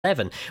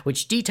11,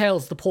 which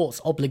details the port's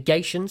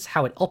obligations,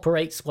 how it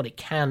operates, what it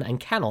can and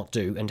cannot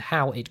do, and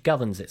how it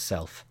governs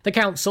itself. The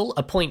council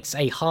appoints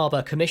a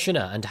harbour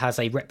commissioner and has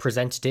a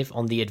representative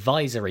on the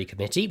advisory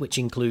committee, which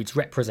includes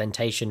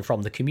representation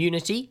from the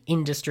community,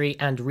 industry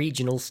and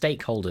regional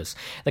stakeholders.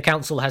 The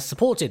council has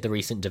supported the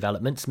recent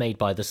developments made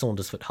by the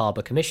Saundersfoot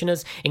Harbour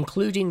Commissioners,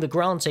 including the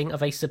granting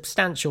of a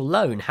substantial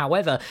loan.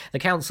 However, the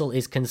council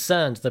is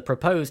concerned the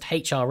proposed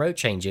HRO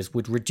changes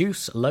would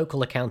reduce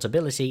local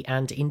accountability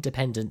and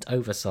independent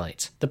oversight.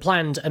 The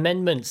planned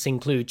amendments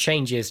include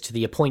changes to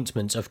the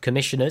appointment of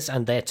commissioners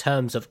and their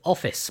terms of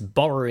office,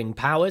 borrowing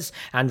powers,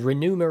 and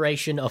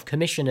remuneration of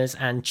commissioners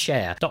and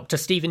chair. Dr.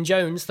 Stephen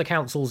Jones, the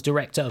council's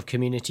Director of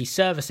Community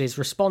Services,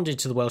 responded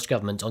to the Welsh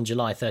Government on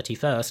July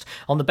 31st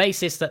on the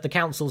basis that the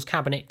council's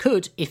cabinet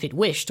could, if it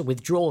wished,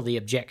 withdraw the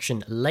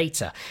objection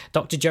later.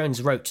 Dr.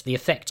 Jones wrote, "The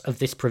effect of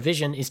this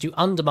provision is to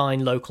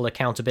undermine local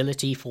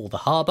accountability for the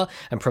harbour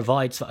and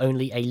provides for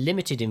only a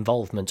limited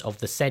involvement of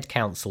the said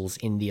councils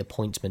in the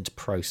appointment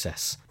process."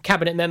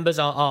 Cabinet members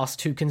are asked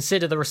to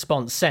consider the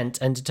response sent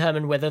and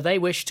determine whether they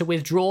wish to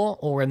withdraw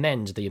or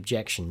amend the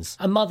objections.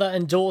 A mother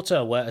and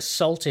daughter were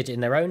assaulted in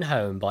their own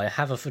home by a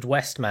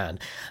Haverfordwest man.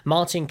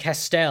 Martin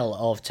Castell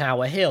of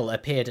Tower Hill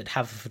appeared at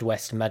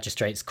Haverfordwest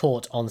Magistrates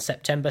Court on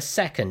September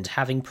 2nd,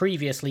 having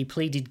previously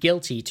pleaded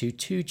guilty to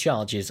 2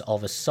 charges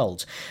of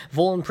assault.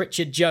 Vaughan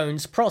Pritchard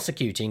Jones,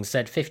 prosecuting,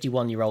 said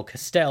 51-year-old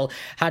Castell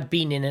had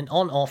been in an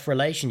on-off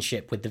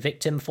relationship with the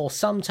victim for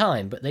some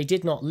time, but they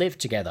did not live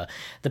together.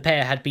 The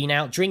pair had been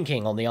out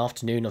drinking on the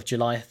afternoon of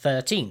July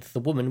 13th. The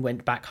woman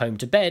went back home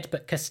to bed,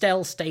 but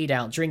Castell stayed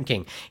out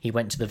drinking. He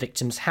went to the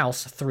victim's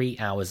house 3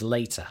 hours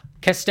later.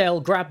 Castell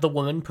grabbed the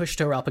woman, pushed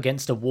her up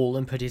against a wall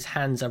and put his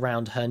hands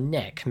around her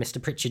neck.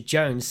 Mr. Pritchard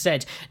Jones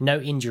said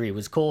no injury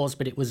was caused,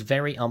 but it was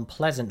very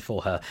unpleasant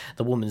for her.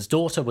 The woman's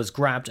daughter was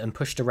grabbed and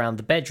pushed around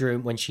the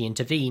bedroom when she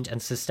intervened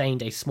and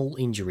sustained a small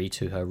injury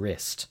to her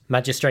wrist.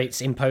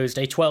 Magistrates imposed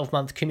a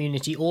 12-month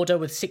community order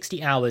with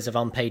 60 hours of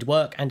unpaid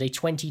work and a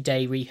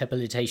 20-day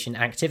rehabilitation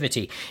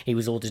activity. He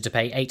was ordered to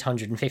pay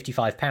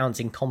 £855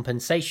 in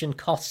compensation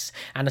costs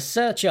and a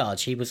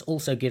surcharge. He was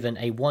also given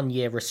a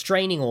 1-year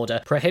restraining order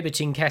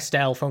prohibiting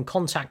Castell from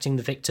contacting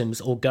the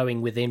victims or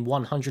going within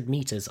 100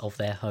 metres of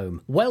their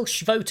home.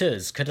 Welsh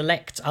voters could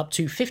elect up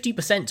to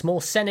 50% more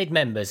Senedd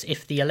members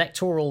if the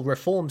Electoral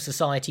Reform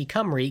Society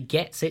Cymru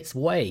gets its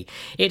way.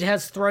 It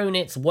has thrown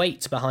its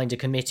weight behind a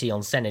Committee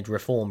on Senedd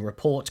Reform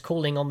report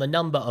calling on the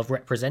number of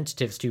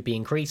representatives to be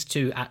increased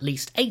to at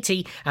least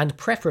 80 and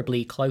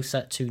preferably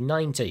closer to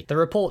 90.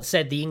 The report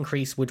said the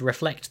increase would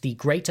reflect the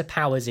greater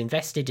powers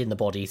invested in the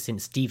body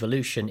since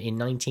devolution in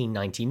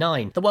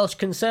 1999. The Welsh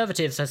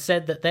Conservatives has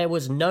said that there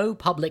was no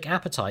public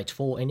appetite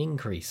for an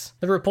increase.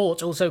 The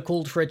report also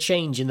called for a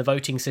change in the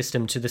voting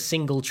system to the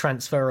single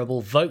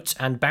transferable vote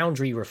and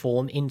boundary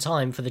reform in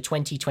time for the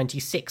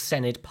 2026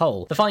 Senedd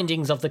poll. The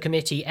findings of the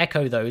committee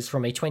echo those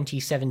from a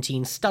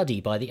 2017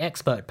 study by the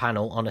expert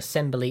panel on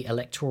Assembly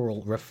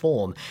electoral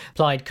reform.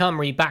 Plaid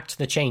Cymru backed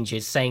the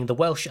changes, saying the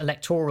Welsh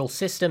electoral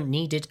system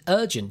needed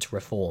urgent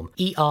reform.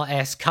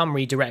 ERS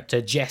Cymru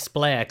director Jess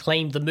Blair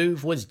claimed the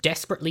move was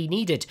desperately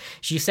needed.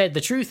 She said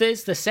the truth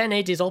is the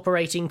Senedd is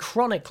operating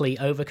chronically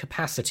over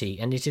capacity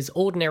and it is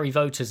ordinary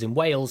voters in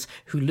Wales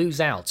who lose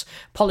out.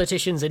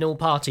 Politicians in all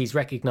parties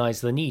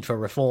recognise the need for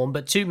reform,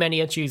 but too many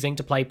are choosing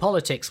to play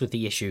politics with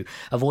the issue,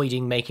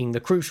 avoiding making the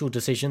crucial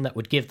decision that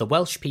would give the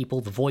Welsh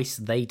people the voice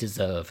they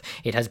deserve.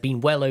 It has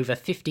been well over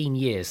 15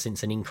 years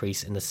since an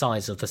increase in the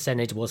size of the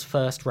Senedd was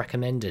first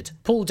recommended.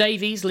 Paul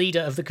Davies,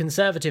 leader of the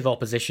Conservative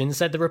opposition,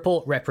 said the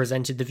report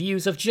represented the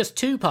views of just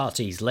 2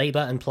 parties, Labour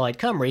and Plaid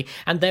Cymru,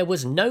 and there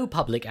was no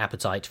public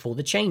appetite for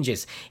the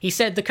changes. He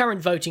said the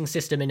current voting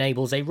system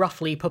enables a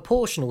roughly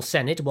proportional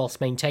Senedd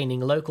whilst maintaining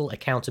local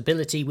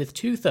accountability with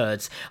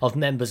 2/3 of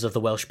members of the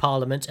Welsh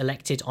Parliament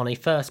elected on a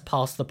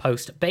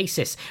first-past-the-post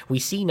basis. We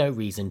see no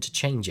reason to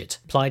change it.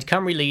 Plaid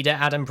Cymru leader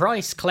Adam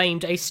Price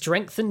claimed a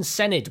strengthened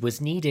Senedd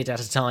was needed at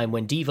a time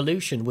when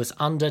devolution was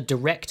under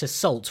direct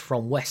assault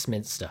from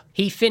Westminster.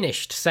 He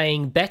finished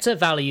saying better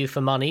value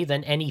for money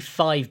than any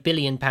 £5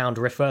 billion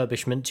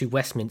refurbishment to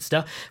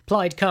Westminster.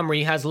 Plaid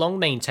Cymru has long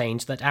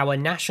maintained that our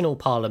national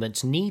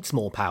parliament needs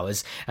more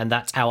powers and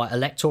that our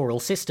electoral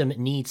system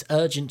needs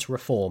urgent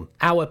reform.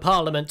 Our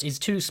parliament is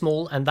too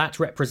small and that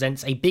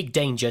represents a big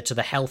danger to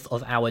the health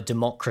of our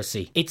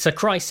democracy. It's a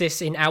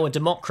crisis in our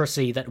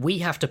democracy that we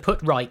have to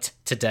put right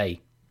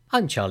today.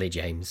 I'm Charlie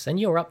James and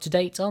you're up to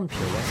date on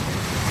Pure West.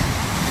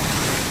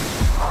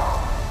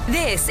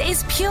 This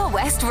is Pure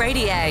West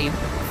Radio.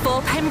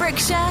 For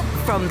Pembrokeshire,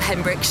 from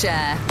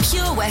Pembrokeshire.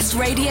 Pure West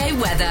Radio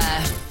weather.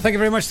 Thank you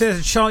very much there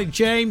to Charlie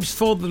James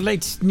for the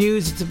latest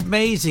news. It's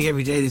amazing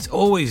every day. There's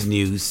always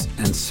news,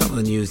 and some of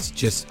the news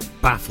just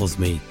baffles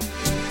me.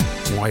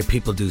 Why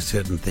people do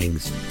certain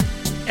things.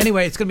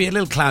 Anyway, it's going to be a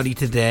little cloudy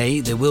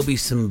today. There will be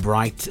some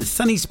bright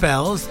sunny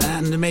spells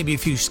and maybe a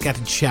few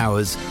scattered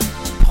showers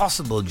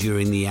possible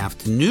during the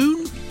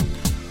afternoon.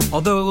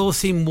 Although it will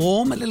seem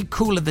warm, a little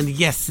cooler than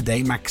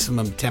yesterday.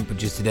 Maximum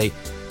temperatures today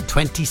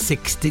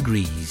 26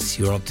 degrees.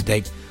 You're up to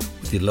date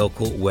with the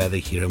local weather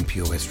here on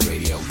Pure West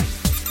Radio.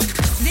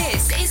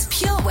 This is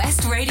Pure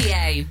West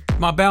Radio.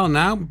 Marbella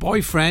now,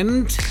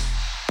 Boyfriend.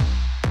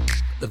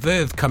 The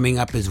Verve coming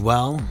up as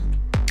well.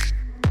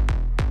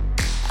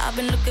 I've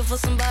been looking for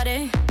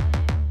somebody,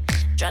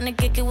 trying to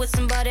kick it with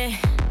somebody.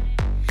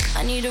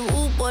 I need a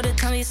rude boy to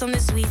tell me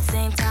something sweet.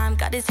 Same time,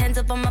 got his hands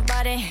up on my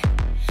body.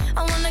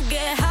 I wanna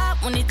get hot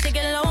when he take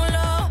it low,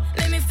 low.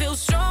 Make me feel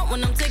strong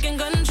when I'm taking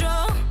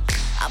control.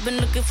 I've been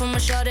looking for my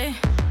shorty,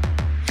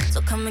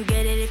 so come and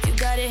get it if you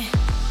got it.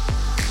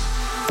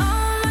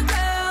 All my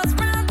girls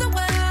round the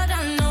world,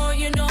 I know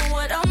you know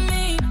what I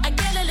mean. I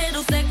get a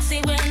little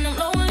sexy when I'm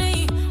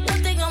lonely.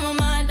 One thing on my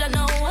mind, I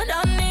know what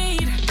I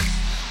need.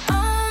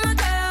 All my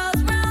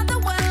girls round the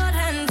world,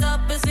 hands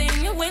up and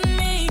sing it with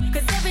me.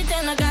 Cause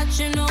everything I got,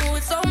 you know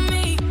it's on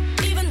me.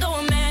 Even though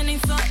a man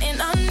ain't something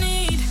I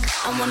need.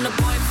 I want a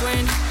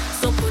boyfriend,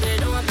 so put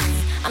it on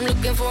me. I'm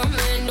looking for a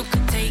man who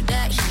could take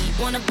that heat.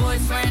 Want a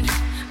boyfriend,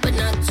 but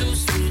not too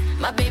sweet.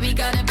 My baby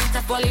got a bit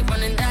tough while he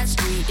running that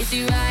street. Is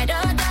he ride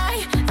or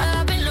die?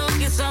 I've been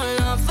looking so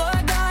long for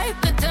a guy who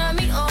could turn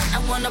me on. I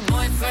want a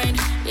boyfriend,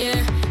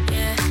 yeah,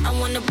 yeah. I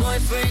want a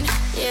boyfriend,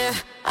 yeah.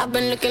 I've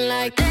been looking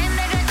like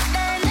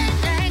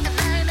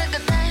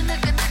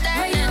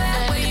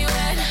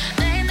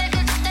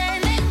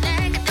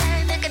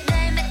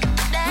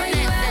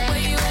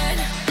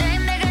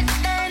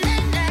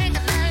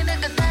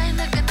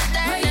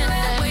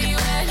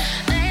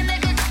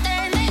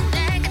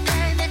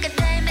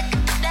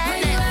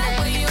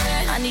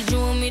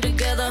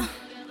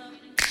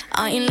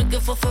I ain't looking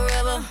for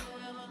forever.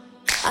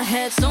 I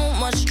had so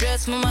much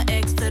stress from my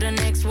ex to the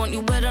next one.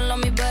 You better love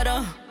me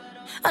better.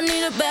 I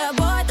need a bad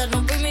boy that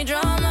don't bring me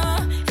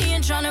drama. He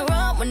ain't tryna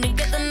run when they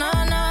get the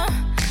nana.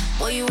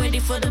 Boy, you ready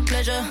for the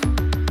pleasure?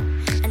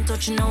 And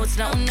don't you know it's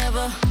now or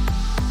never?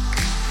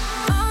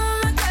 All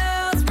my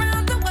girls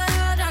round the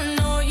world, I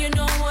know you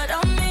know what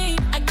I mean.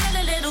 I get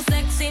a little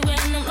sexy when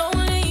I'm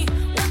lonely.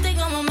 One thing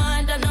on my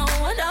mind, I know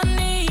what I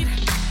need.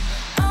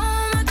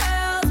 All my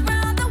girls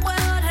round the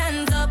world,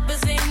 hands up and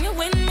sing it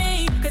with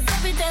me. Cause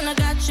everything I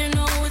got, you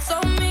know it's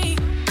on me.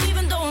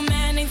 Even though a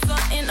man ain't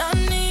something I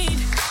need.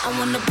 I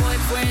want a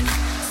boyfriend,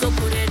 so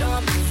put it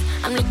on me.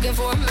 I'm looking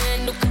for a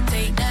man who could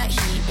take that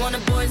heat. Want a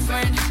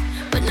boyfriend,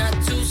 but not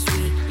too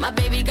sweet. My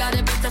baby got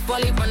a bit tough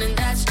while he running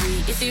that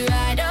street. Is he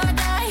ride or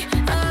die?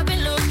 I've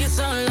been looking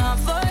so long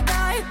for a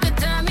guy who could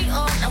turn me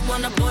on. I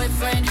want a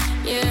boyfriend,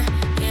 yeah,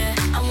 yeah.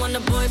 I want a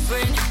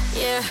boyfriend,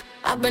 yeah.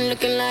 I've been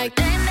looking like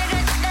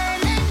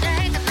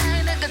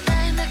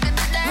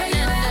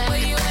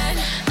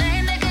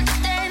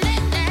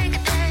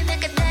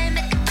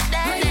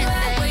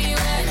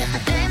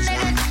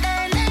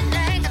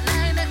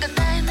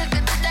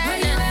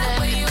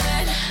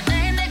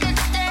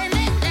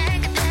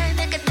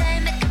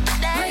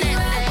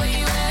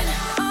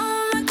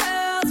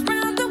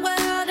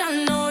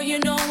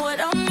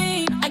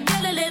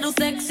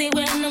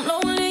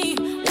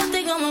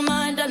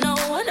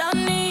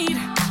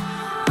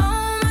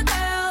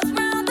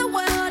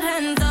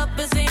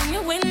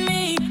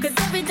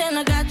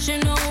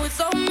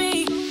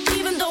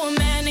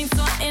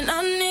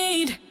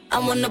I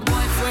want a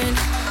boyfriend,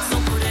 so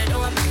put it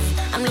on me.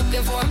 I'm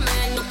looking for a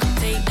man who can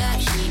take that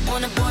heat.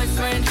 Want a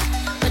boyfriend,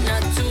 but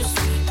not too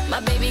sweet. My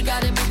baby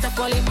got a bit tough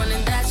while he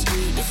running that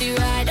street. Is he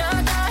ride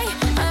or die?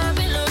 I've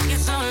been looking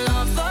so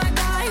long for a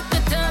guy who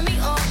could turn me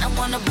on. I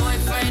want a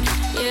boyfriend,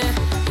 yeah,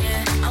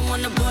 yeah. I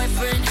want a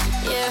boyfriend,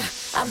 yeah.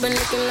 I've been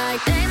looking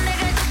like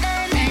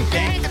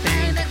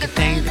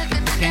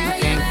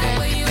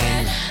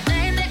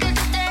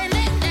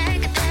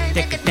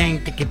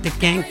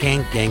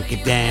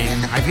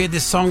I've heard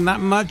this song that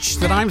much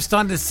that I'm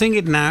starting to sing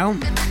it now.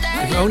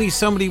 If only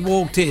somebody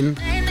walked in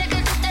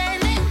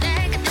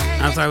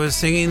as I was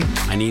singing,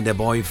 I need a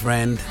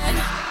boyfriend.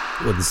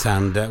 Wouldn't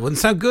sound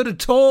good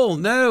at all.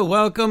 No,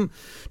 welcome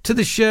to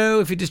the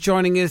show. If you're just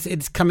joining us,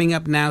 it's coming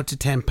up now to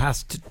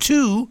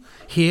 2:10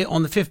 here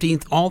on the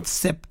 15th of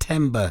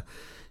September.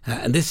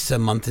 And this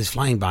month is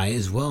flying by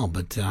as well.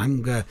 But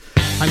I'm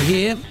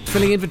here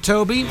filling in for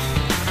Toby.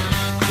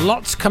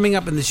 Lots coming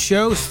up in the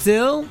show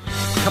still.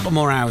 A couple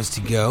more hours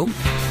to go.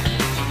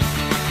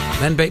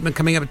 Len Bateman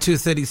coming up at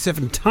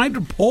 2:37. Tide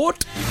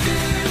Report.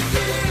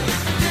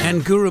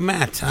 And Guru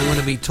Matt. I'm going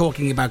to be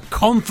talking about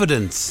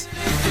confidence.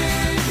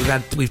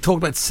 We've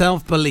talked about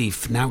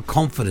self-belief. Now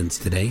confidence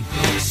today.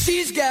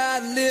 She's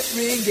got a lip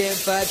ring and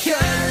 5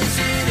 colors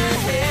in her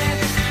hair.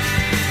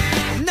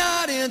 I'm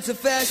not into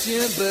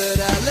fashion, but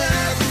I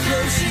love the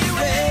clothes she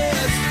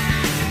wears.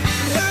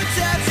 Her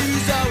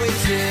tattoos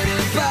always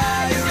hidden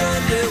by her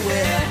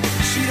underwear.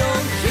 She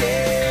don't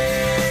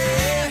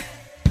care.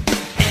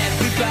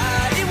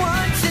 Everybody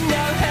wants to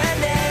know her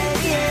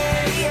name.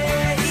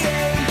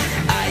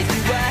 I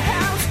threw a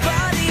house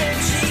party and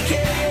she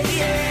came.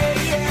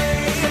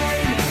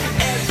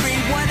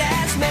 Everyone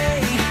asks me,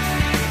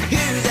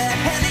 who the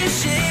hell is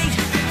she?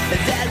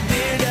 That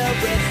weirdo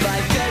with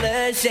 5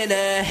 colors in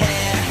her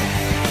hair.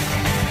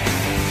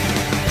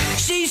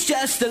 She's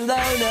just a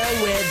loner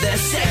with a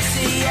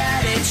sexy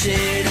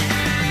attitude.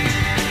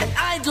 And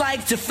I I'd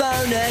like to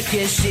phone her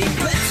 'cause she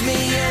puts me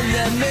in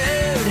the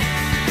mood.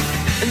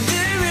 And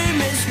the room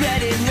is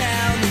spreading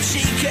round and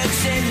she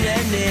cooks in the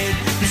nude.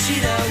 But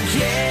she don't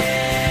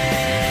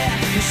care,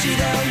 she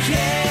don't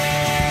care.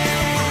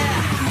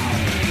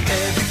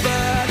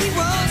 Everybody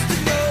wants to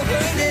know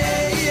her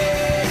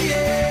name.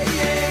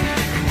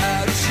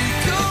 How does she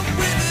cope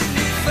with a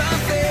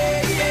newfound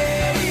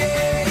fame?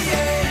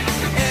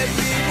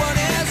 Everyone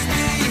asks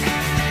me,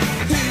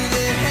 who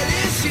the hell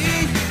is she?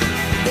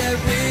 That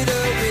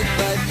widow with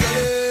 5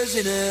 colors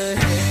in her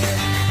hair.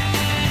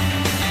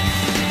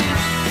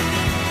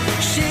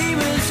 She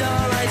was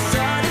all I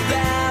thought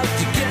about,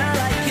 the girl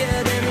I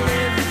couldn't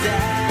live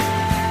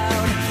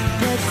without.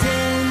 But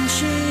then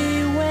she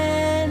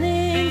went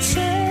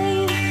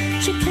insane,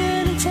 she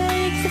couldn't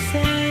take the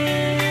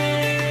fame.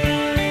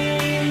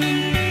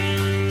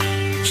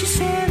 She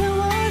said I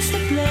was to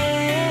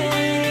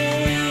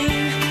blame.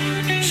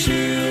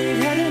 She'd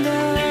had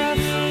enough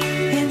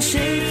and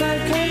shaped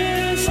 5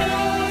 colors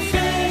of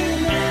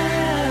flame.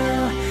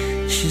 Now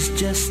she's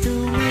just a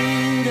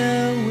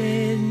widow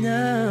with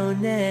no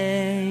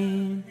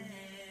name.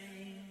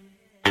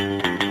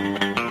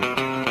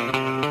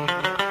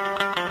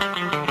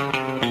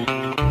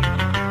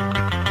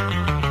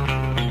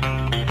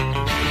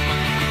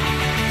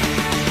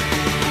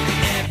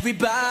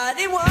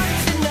 Everybody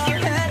wants to know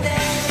her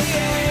name.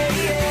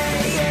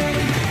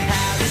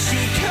 How does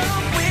she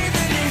cope with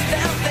a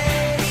newfound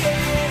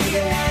fame?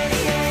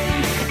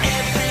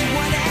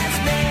 Everyone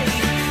asks me,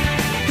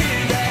 who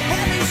the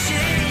hell is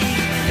she?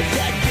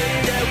 That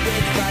widow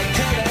with 5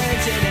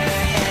 colors in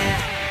her hair.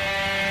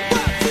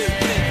 1, 2,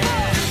 3,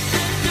 4.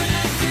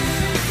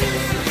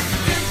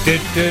 Do,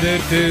 do, do,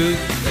 do.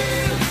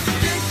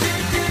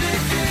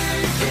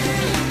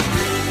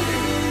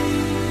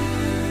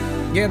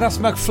 Yeah, that's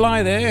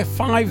McFly there.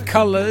 5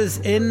 colours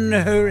in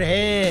her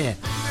hair.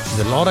 She's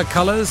a lot of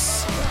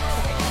colours.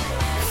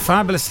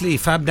 Fabulously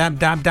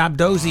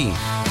fab-dab-dab-dab-dozy.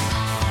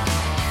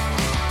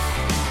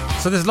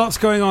 So there's lots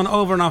going on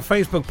over on our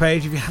Facebook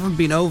page. If you haven't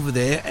been over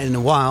there in a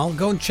while,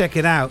 go and check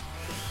it out.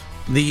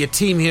 The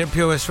team here at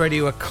Pure West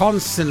Radio are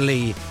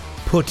constantly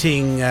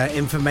putting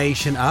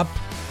information up.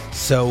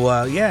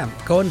 So, yeah,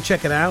 go and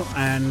check it out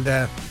and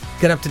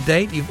get up to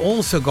date. You've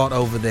also got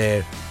over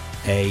there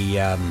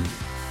a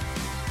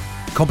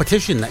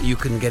competition that you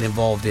can get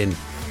involved in,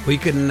 where you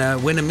can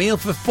win a meal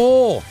for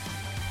 4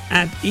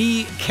 at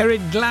E.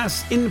 Kerrig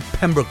Glass in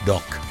Pembroke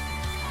Dock,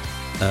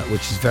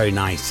 which is very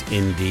nice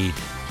indeed.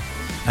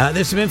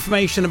 There's some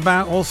information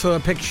about, also a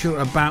picture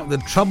about the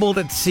Troubled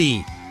at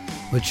Sea,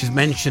 which is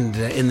mentioned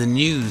in the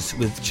news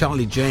with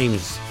Charlie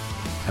James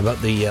about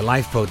the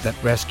lifeboat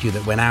that rescue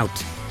that went out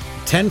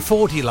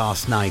 10:40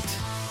 last night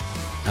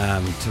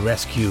to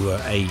rescue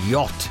a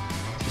yacht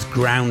that was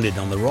grounded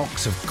on the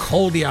rocks of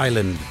Caldy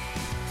Island.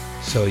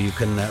 So you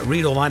can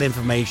read all that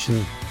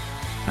information.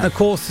 And of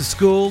course the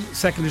school,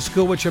 secondary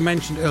school, which I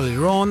mentioned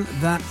earlier on,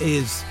 that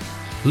is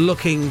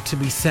looking to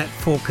be set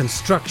for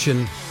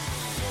construction,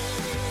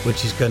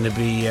 which is going to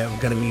be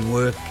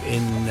work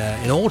in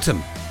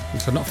autumn,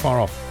 so not far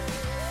off,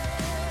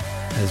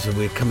 as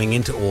we're coming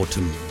into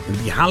autumn.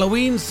 It'll be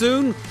Halloween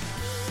soon,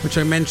 which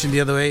I mentioned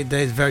the other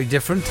day is very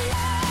different.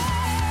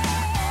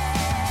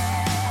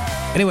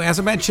 Anyway, as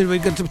I mentioned, we're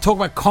going to talk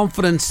about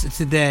confidence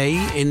today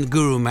in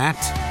Guru Mat,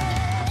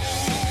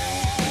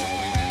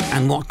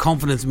 and what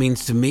confidence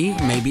means to me.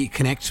 Maybe it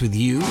connects with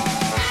you.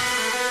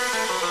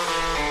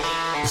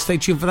 Stay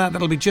tuned for that.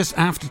 That'll be just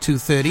after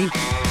 2:30,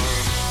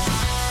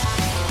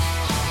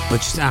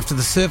 which is after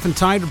the Surf and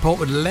Tide report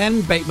with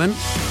Len Bateman.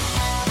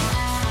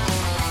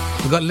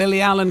 We've got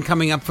Lily Allen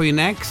coming up for you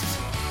next.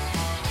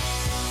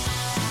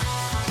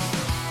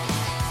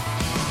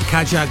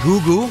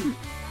 Kajagoogoo,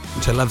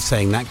 which I love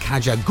saying that,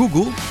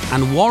 Kajagoogoo,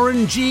 and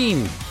Warren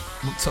G.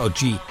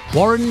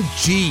 Warren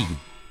G.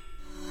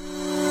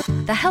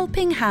 The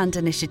Helping Hand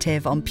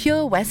Initiative on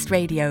Pure West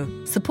Radio,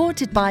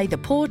 supported by the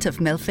Port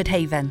of Milford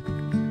Haven.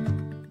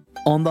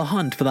 On the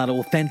hunt for that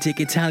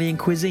authentic Italian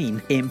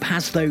cuisine,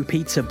 Impasto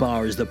Pizza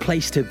Bar is the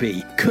place to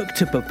be. Cooked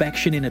to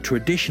perfection in a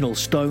traditional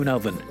stone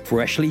oven,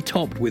 freshly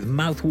topped with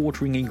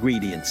mouth-watering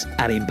ingredients.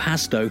 At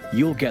Impasto,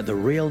 you'll get the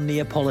real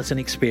Neapolitan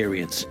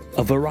experience.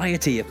 A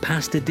variety of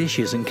pasta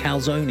dishes and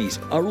calzones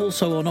are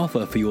also on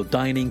offer for your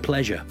dining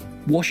pleasure.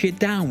 Wash it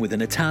down with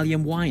an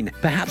Italian wine,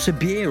 perhaps a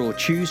beer, or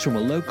choose from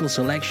a local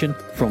selection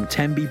from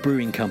Tembi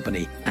Brewing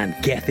Company and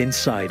Gethin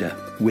Cider.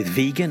 With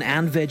vegan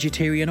and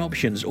vegetarian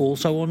options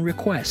also on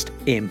request,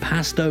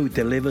 Impasto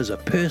delivers a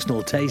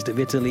personal taste of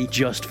Italy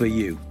just for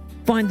you.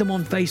 Find them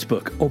on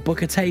Facebook or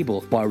book a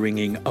table by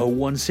ringing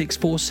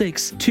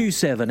 01646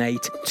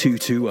 278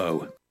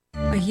 220.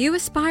 Are you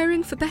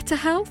aspiring for better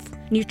health?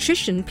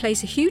 Nutrition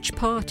plays a huge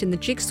part in the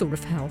jigsaw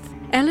of health.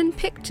 Ellen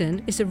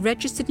Picton is a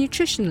registered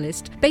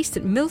nutritionalist based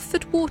at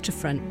Milford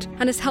Waterfront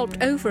and has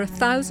helped over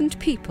 1,000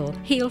 people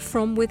heal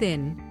from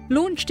within.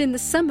 Launched in the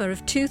summer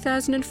of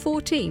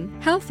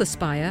 2014, Health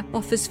Aspire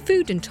offers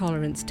food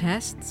intolerance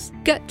tests,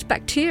 gut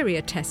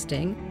bacteria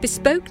testing,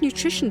 bespoke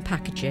nutrition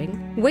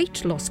packaging,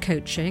 weight loss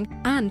coaching,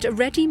 and a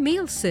ready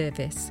meal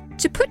service.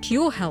 To put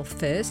your health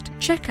first,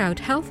 check out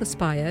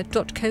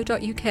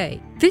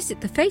healthaspire.co.uk. Visit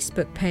the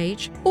Facebook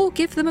page or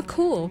give them a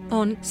call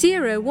on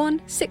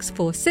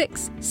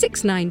 01646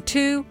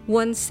 692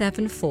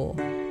 174.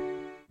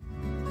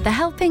 The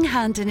Helping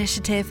Hand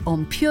Initiative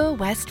on Pure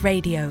West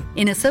Radio,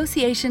 in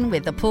association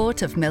with the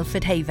Port of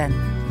Milford Haven.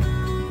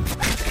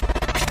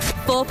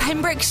 For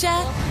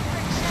Pembrokeshire,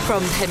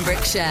 from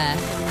Pembrokeshire.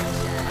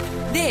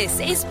 This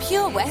is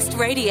Pure West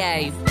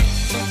Radio.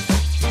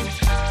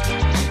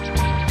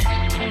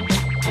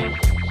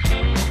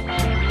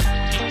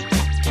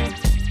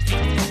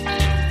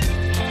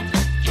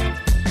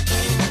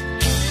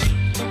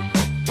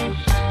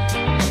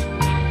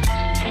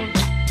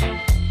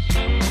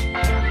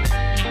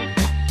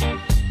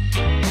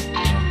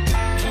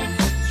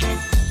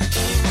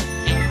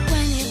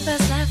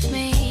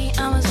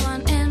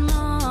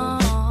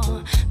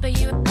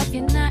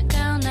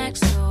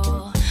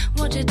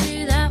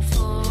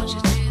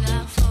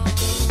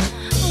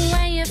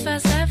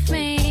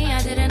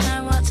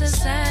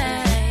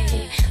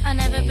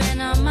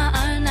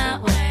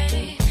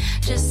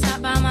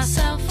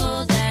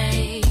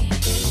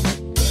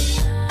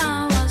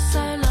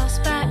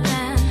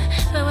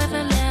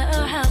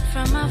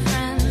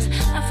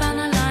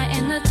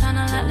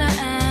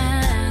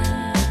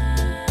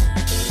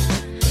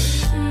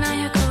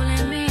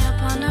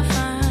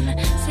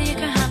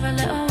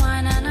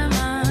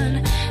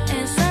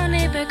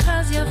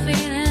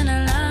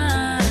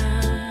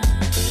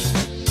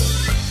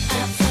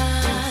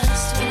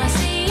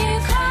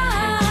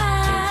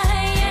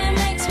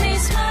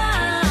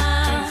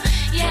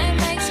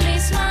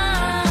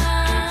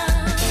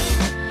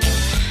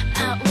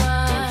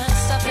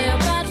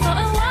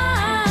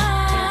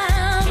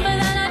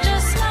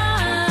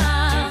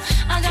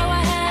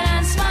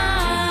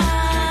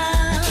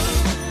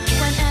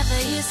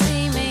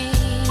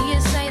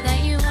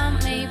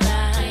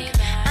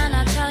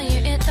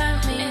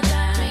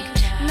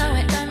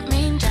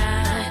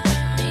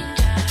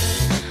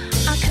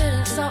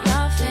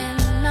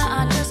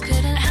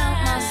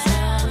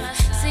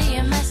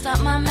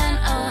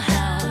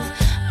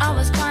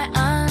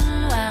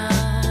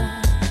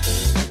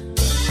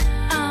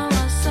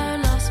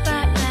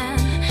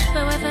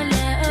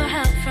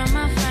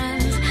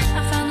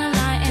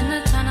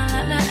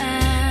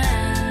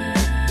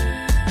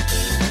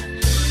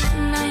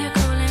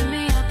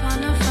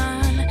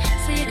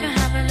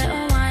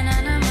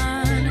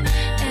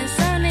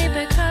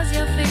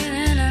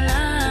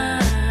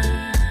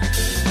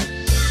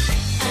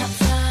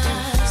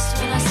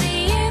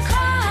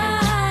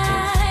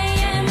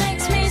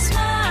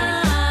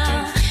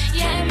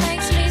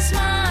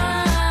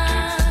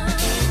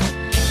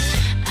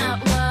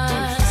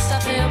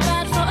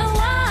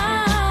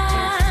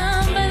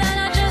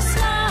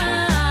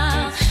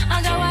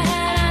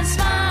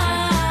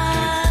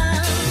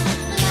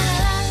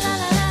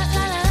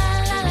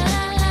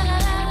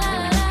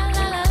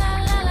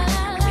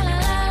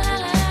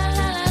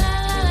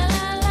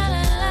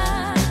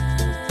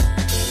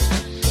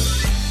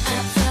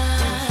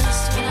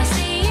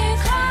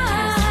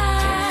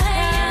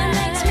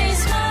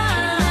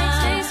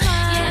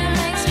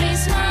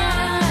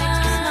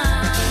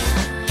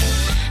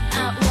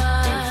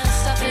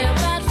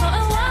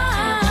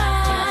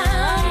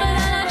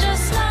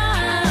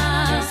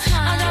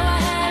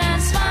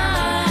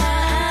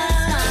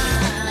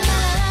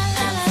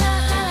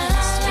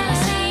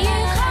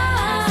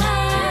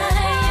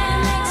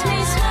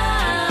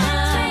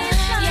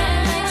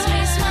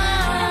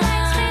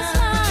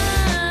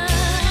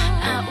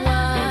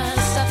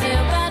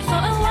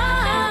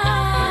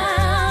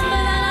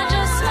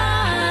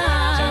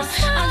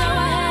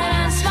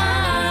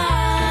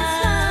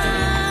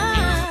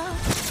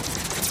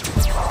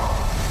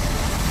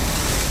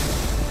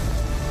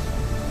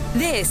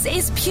 This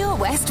is Pure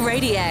West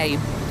Radio.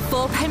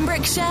 For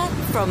Pembrokeshire,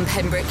 from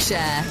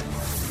Pembrokeshire.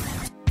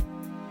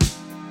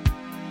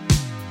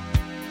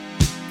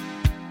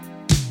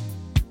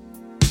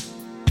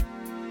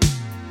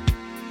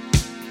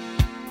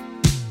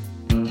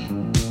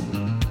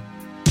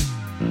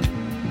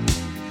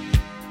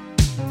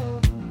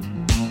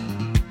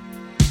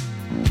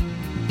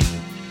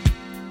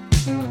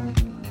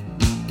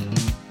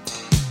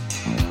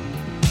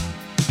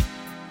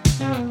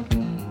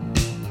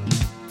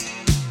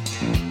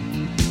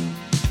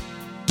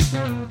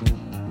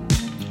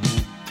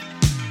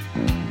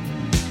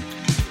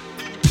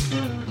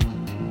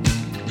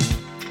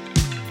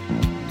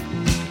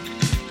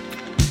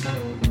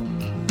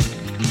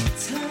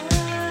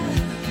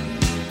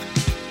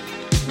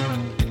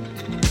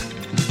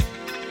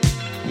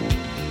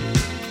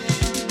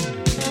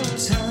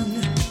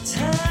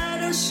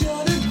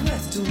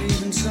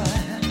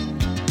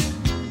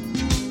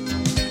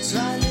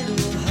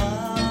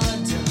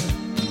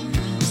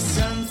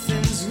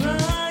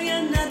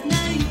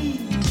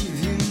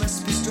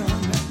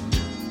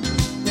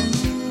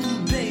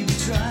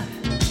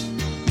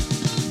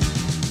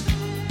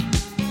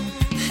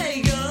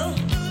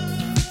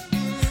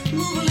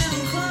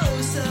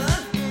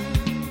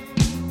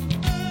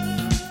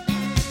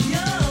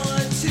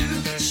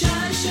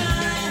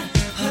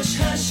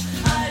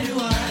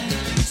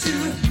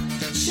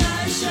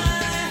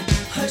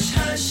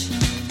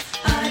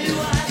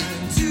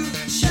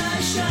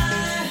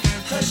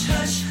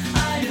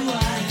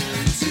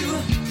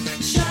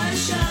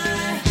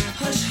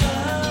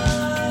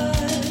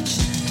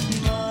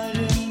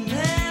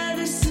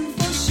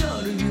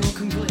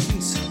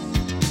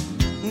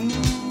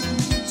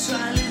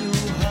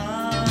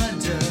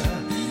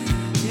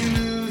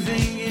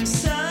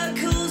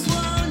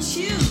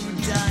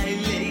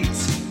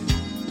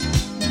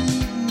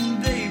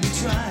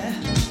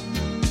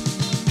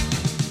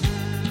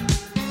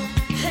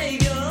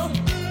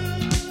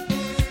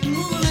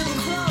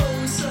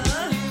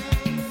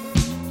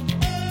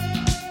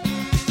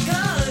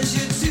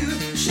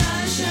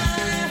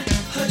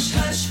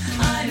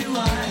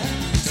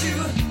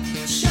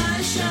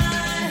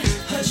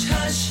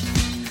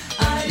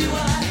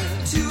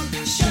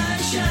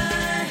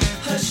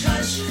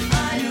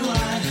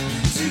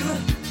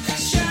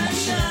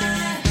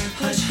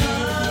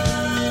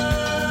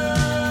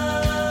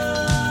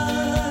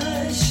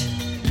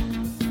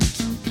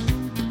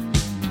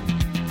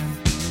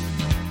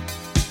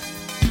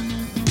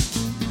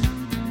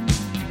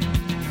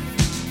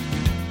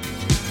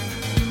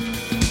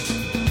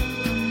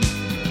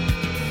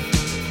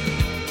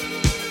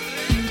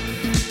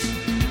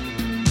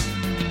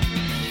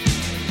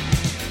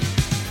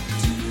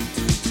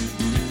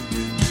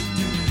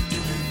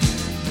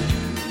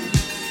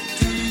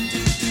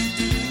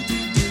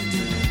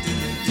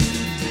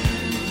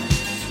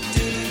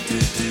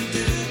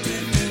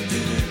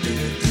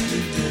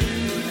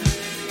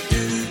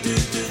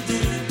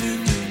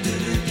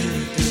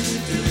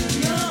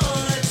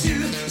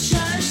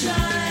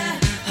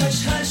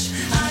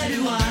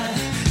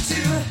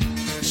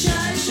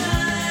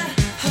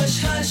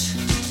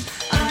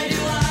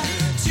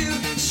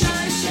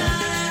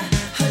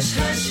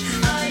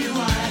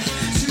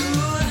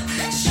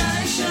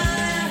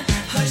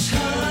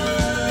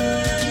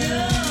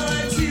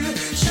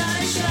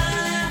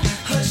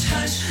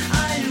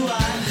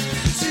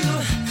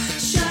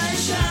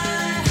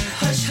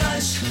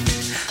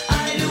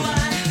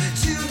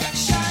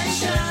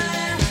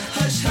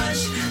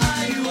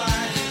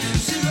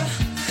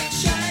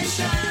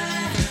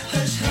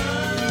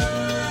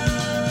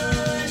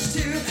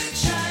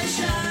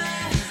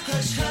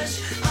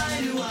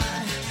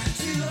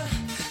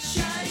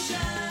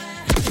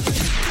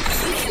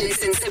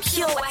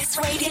 Pure West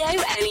Radio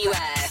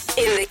anywhere.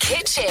 In the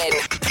kitchen,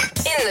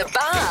 in the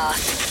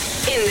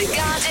bath, in the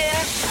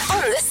garden,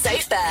 on the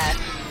sofa,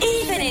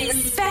 even in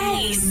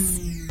space.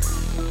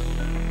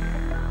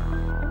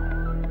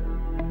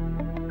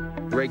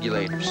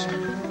 Regulators.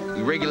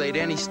 We regulate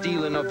any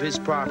stealing of his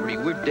property.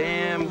 We're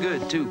damn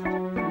good, too.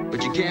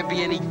 But you can't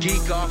be any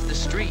geek off the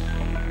street.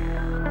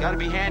 Gotta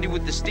be handy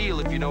with the steel,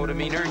 if you know what I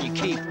mean. Earn your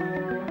keep.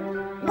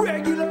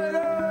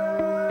 Regulators!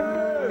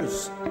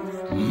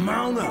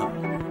 Mount up.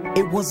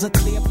 It was a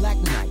clear black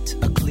night,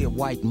 a clear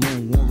white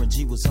moon. Warren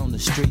G was on the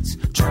streets,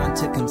 trying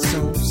to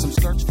consume some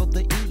skirts for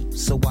the E,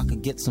 so I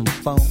could get some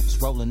phones.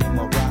 Rolling in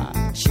my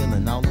ride,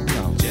 chilling all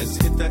alone. Just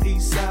hit the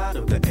east side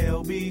of the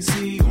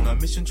LBC on a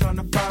mission trying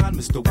to find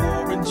Mr.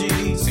 Warren G.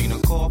 Seen a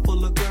car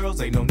full of girls,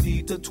 ain't no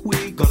need to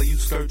tweak. All of you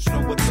skirts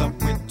know what's up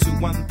with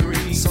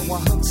 213. So I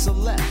hooked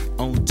select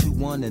on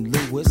 21 and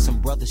Lewis.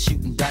 Some brothers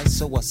shooting dice,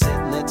 so I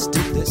said, let's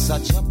do this. I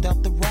jumped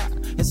out the ride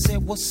and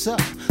said, what's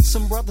up?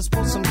 Some brothers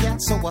pulled some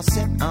gas, so I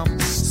said, I'm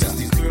stuck. Since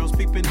these girls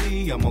peeping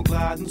me, I'm gonna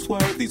glide and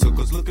swerve. These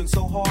hookers looking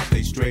so hard,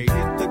 they straight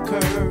hit the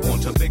curve.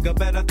 Want to bigger,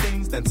 better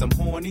things than some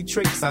horny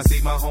tricks. I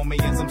see my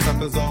homie and some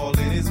suckers all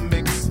in his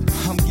mix.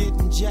 I'm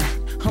getting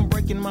jacked, I'm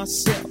breaking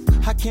myself.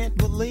 I can't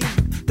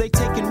believe they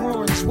taking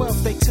Warren's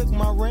wealth. They took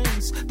my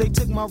rings, they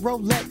took my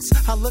Rolex.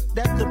 I looked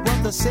at the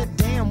brother, said,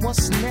 damn,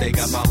 what's next? They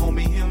got my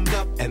homie hemmed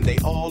up and they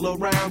all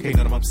around. Can't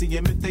none of them see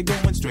him if they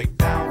going straight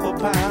down for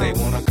pound. They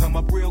wanna come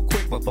up real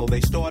quick before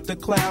they start to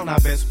clown. I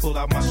best pull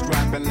out my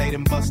strap and lay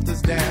them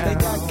busters down. They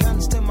got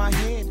guns to my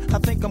head, I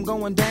think I'm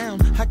going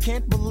down. I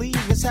can't believe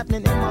it's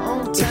happening in my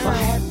own town. If I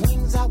had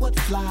wings, I would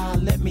fly,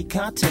 let me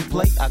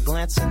contemplate. I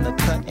glance in the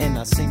cut and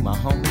I see my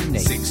homie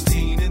Nate.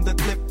 16 in the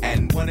clip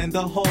and 1 in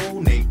the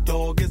hole. Nate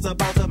Dogg is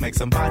about to make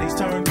some bodies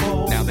turn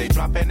cold. Now they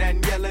dropping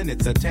and yelling,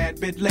 it's a tad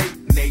bit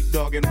late. Nate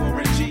Dogg and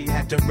Warren G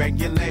had to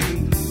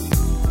regulate.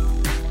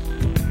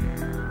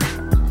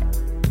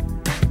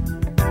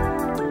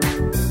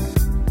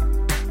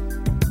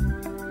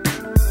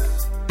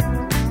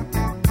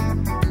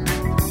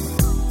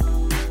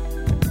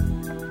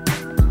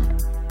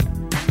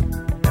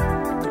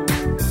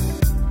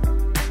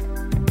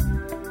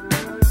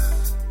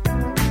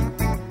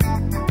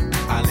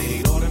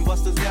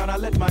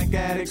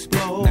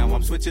 Explode. Now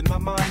I'm switching my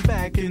mind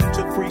back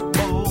into freak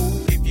mode.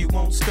 If you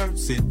won't skirt,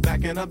 sit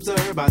back and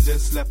observe. I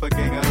just left a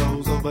gang of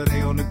those over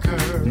there on the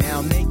curb.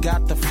 Now they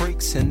got the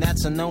freaks and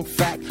that's a known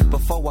fact.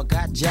 Before I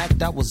got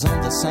jacked, I was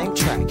on the same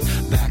track.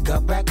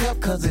 Back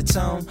up, cause it's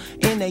on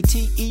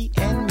N-A-T-E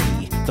and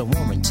me, the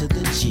Warren to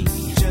the G.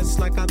 Just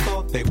like I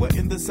thought, they were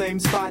in the same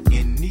spot,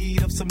 in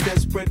need of some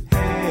desperate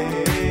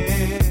help.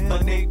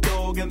 The Nate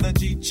Dogg and the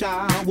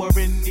G-Child were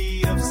in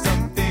need of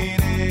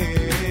something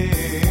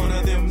else. One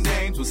of them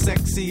names was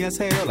sexy as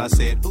hell. I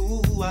said,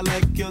 ooh, I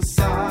like your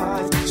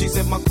size. She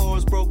said my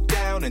chords broke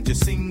down and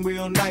just sing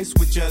real nice.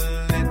 Would you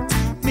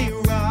let me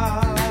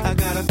ride? I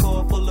got a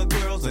car full of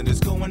girls and it's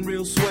going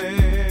real swell.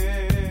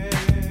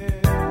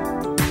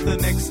 The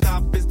next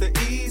stop is the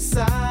East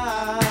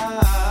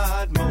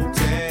Side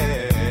Motel.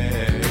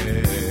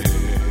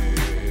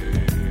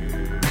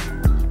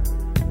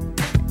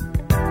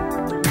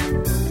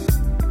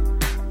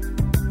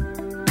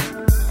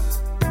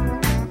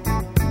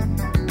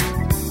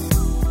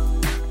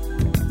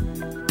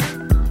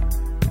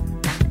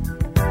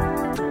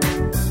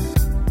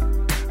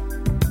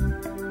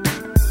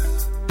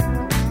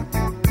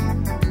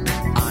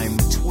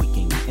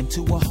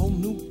 To a whole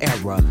new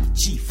era.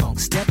 G-Funk,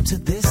 step to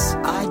this,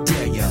 I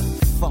dare ya.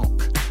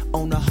 Funk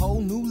on a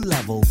whole new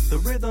level. The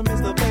rhythm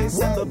is the bass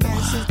and the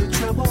bass is the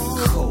treble.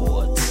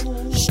 Chords,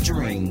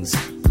 strings,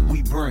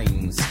 we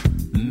brings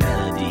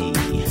melody.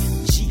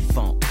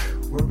 G-Funk,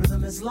 where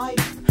rhythm is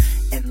life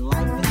and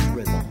life is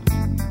rhythm.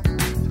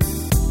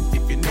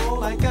 If you know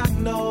like I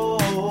know,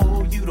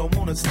 you don't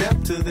wanna step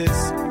to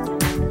this.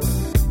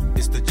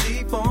 It's the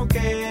G-Funk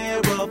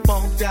era,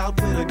 funked out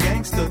with a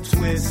gangster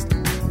twist.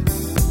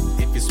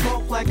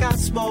 Smoke like I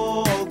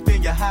smoke,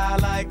 then you're high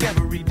like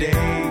every day.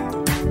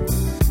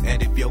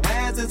 And if your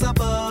ass is a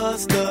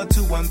buster,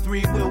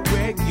 213 will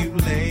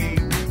regulate.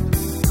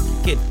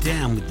 Get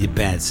down with your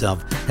bad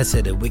self. I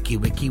said a wiki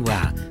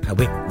wah, a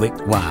wick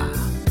wah.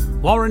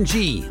 Warren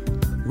G,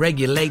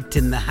 regulate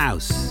in the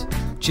house,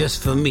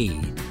 just for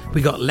me.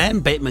 We got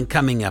Len Bateman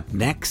coming up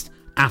next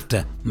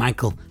after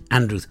Michael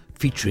Andrews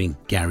featuring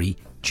Gary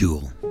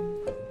Jewell.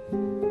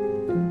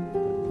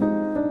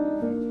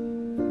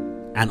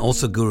 And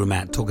also Guru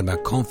Matt talking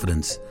about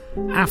confidence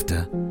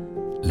after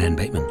Len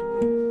Bateman.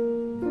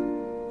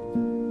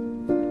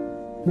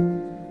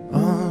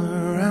 All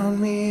around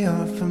me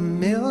are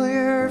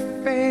familiar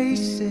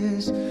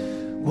faces,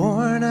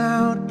 worn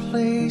out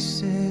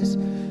places,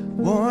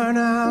 worn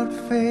out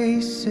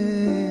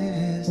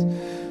faces,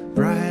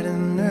 bright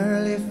and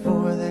early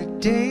for their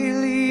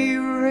daily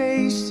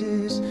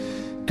races,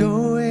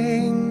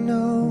 going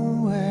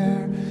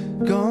nowhere,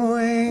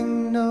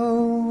 going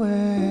nowhere.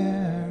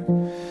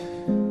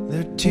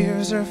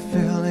 Tears are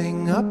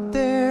filling up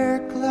their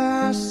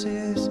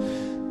glasses.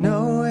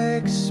 No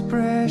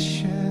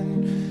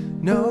expression,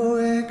 no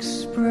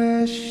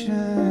expression.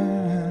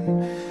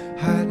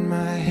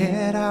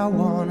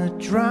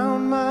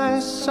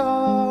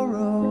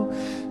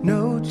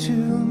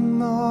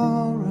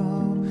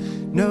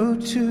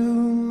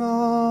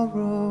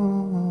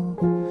 tomorrow.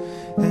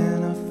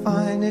 And I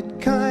find it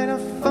kind of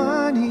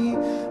funny,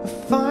 I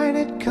find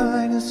it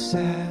kind of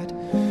sad.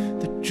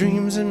 The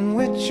dreams in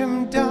which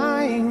I'm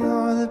dying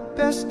are the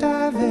best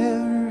I've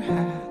ever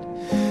had.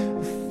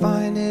 I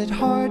find it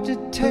hard to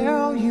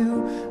tell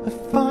you, I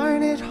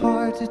find it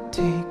hard to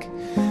take.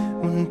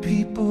 When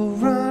people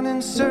run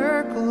in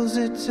circles,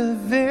 it's a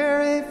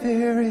very,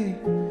 very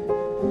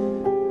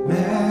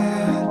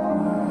mad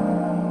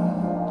world.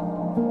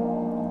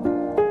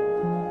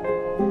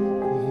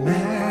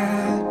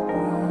 Mad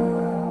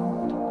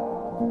world.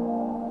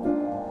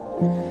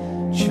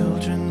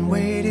 Children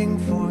waiting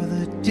for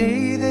the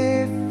day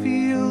they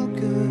feel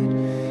good.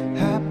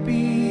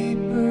 Happy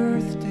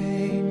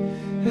birthday,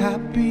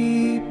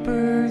 happy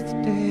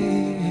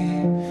birthday.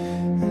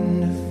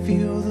 And to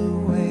feel the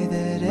way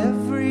that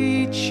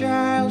every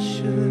child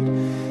should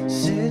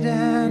sit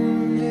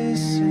and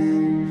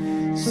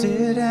listen,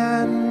 sit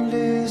and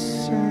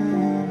listen.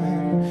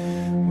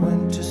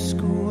 Went to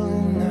school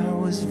and I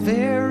was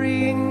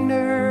very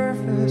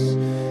nervous.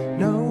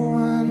 No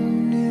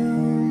one knew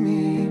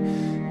me,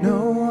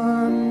 no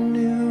one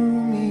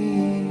knew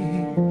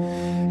me.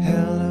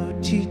 Hello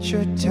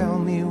teacher, tell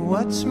me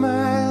what's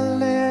my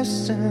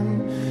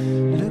lesson.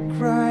 Look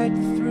right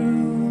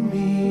through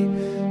me,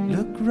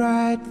 look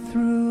right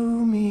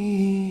through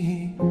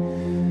me.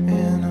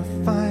 And I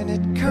find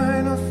it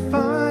kind of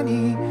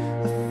funny,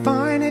 I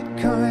find it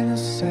kind of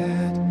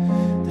sad.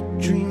 The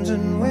dreams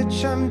in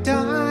which I'm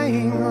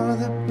dying are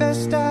the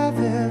best I've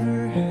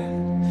ever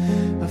had.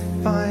 I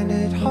find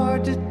it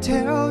hard to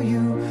tell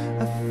you,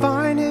 I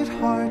find it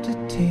hard to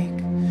take.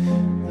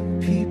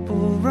 When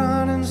people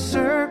run in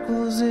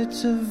circles,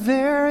 it's a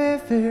very,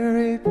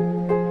 very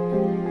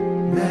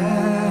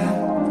mad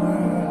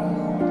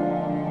world.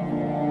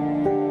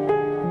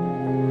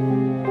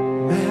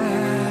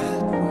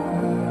 Mad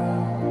world.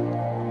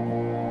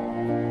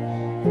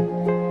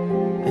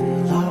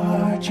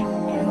 Enlarging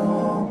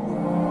your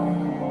world.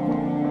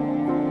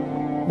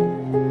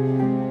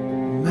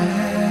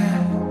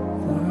 Mad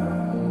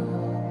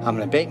world. I'm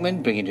Len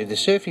Bakeman, bringing you the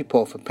surf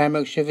report for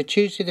Pembrokeshire for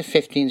Tuesday the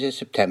 15th of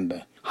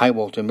September. High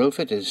water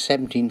Milford is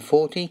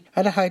 1740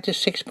 at a height of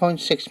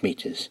 6.6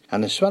 metres,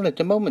 and the swell at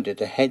the moment at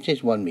the head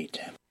is 1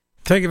 metre.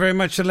 Thank you very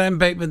much to Len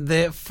Bateman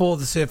there for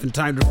the Surf and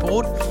Tide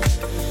report.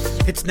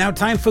 It's now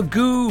time for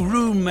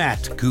Guru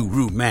Matt.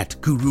 Guru Matt.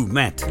 Guru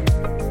Matt.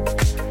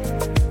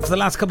 For the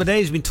last couple of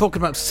days, we've been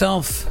talking about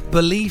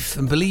self-belief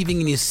and believing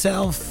in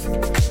yourself,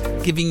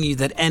 giving you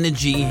that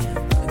energy,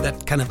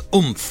 that kind of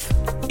oomph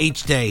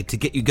each day to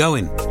get you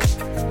going.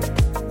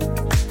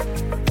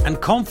 And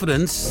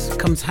confidence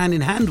comes hand in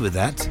hand with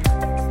that.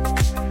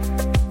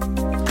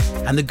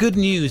 And the good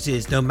news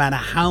is, no matter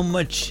how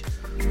much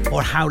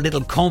or how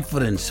little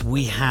confidence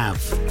we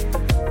have,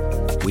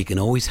 we can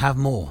always have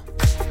more.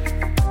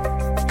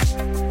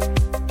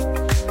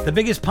 The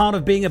biggest part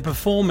of being a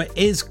performer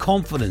is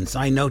confidence.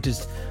 I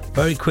noticed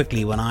very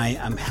quickly when I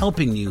am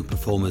helping new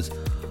performers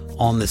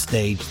on the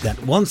stage that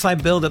once I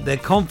build up their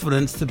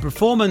confidence, the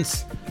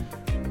performance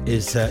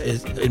is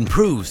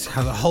improves,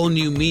 has a whole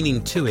new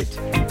meaning to it.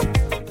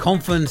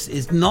 Confidence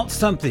is not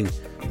something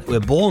that we're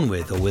born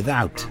with or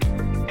without.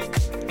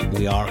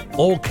 We are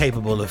all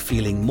capable of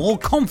feeling more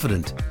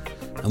confident,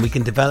 and we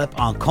can develop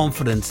our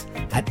confidence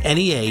at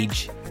any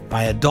age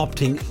by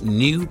adopting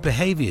new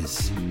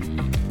behaviours.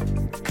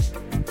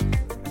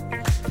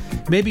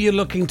 Maybe you're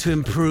looking to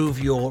improve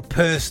your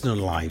personal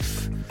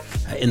life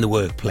in the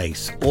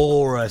workplace,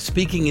 or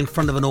speaking in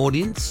front of an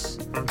audience,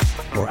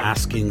 or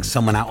asking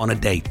someone out on a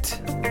date,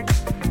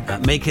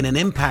 making an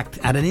impact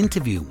at an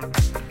interview.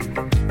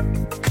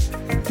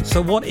 So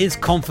what is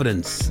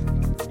confidence?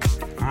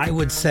 I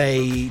would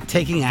say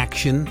taking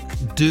action,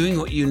 doing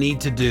what you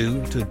need to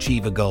do to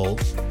achieve a goal.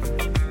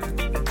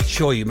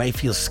 Sure, you may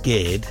feel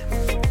scared,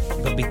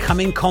 but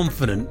becoming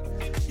confident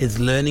is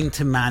learning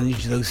to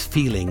manage those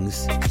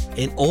feelings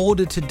in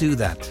order to do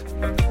that.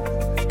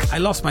 I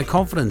lost my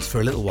confidence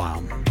for a little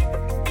while,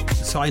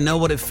 so I know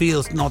what it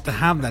feels not to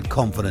have that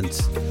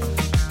confidence.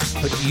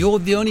 But you're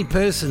the only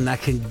person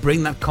that can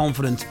bring that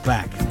confidence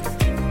back.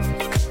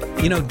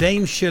 You know,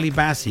 Dame Shirley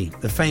Bassey,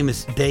 the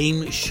famous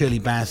Dame Shirley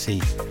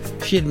Bassey,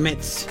 she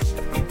admits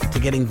to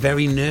getting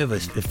very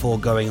nervous before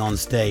going on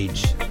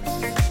stage.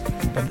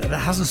 But that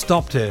hasn't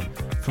stopped her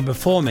from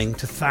performing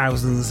to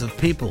thousands of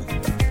people.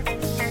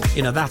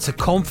 You know, that's a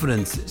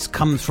confidence that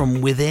comes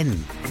from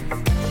within.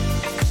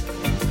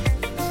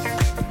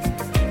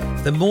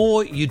 The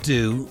more you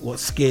do what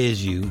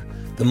scares you,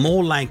 the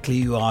more likely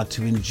you are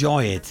to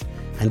enjoy it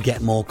and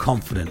get more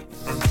confident.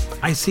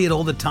 I see it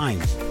all the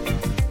time.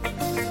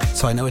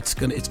 So I know it's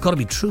got to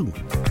be true.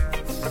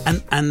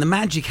 And the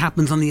magic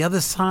happens on the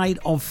other side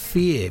of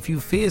fear. If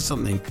you fear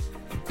something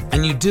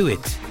and you do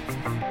it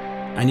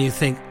and you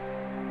think,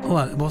 oh,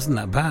 it wasn't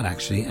that bad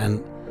actually,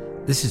 and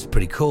this is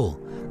pretty cool,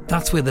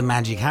 that's where the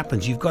magic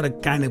happens. You've got to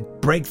kind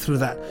of break through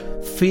that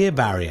fear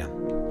barrier.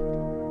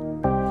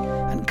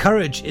 And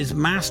courage is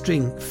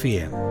mastering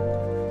fear,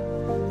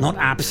 not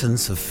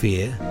absence of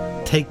fear.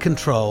 Take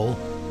control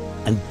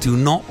and do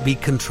not be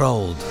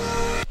controlled.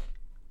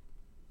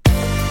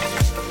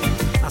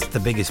 the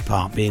biggest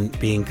part,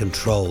 being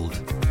controlled,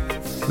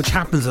 which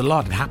happens a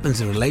lot. It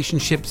happens in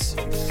relationships,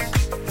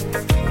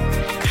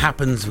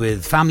 happens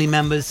with family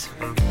members.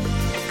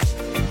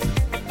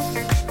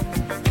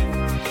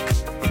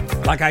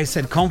 Like I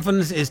said,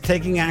 confidence is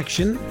taking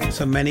action.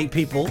 So many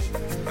people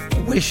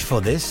wish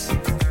for this.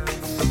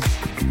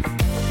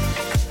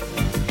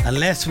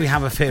 Unless we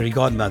have a fairy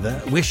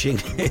godmother, wishing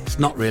is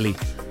not really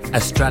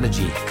a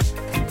strategy.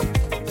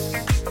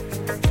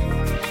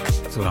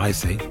 That's what I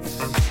say.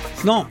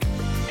 It's not.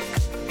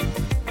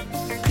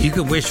 You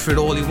can wish for it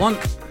all you want,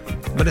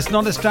 but it's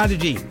not a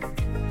strategy.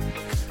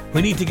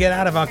 We need to get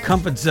out of our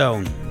comfort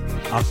zone,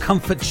 our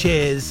comfort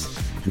chairs,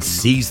 and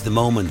seize the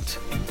moment.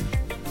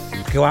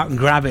 Go out and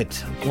grab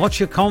it. Watch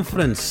your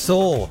confidence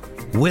soar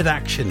with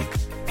action.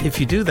 If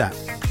you do that,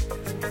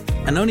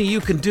 and only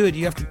you can do it,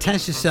 you have to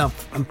test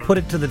yourself and put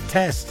it to the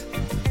test.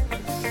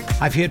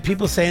 I've heard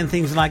people saying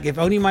things like, if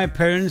only my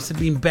parents had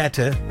been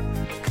better.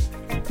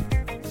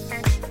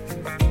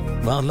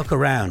 Well, look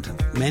around.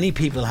 Many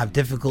people have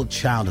difficult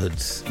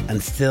childhoods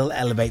and still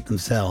elevate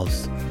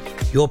themselves.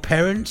 Your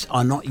parents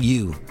are not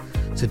you.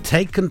 So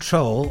take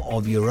control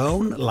of your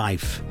own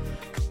life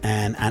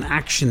and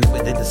action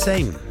with it the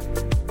same.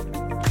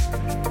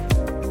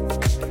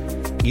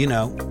 You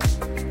know,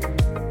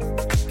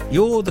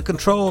 you're the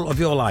control of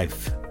your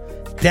life.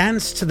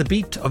 Dance to the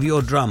beat of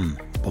your drum.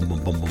 Boom,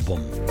 boom, boom, boom,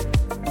 boom.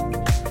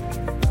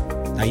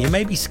 Now, you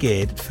may be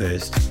scared at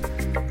first,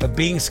 but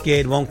being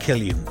scared won't kill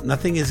you.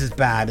 Nothing is as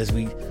bad as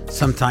we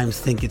sometimes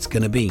think it's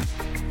going to be.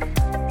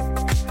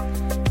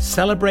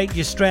 Celebrate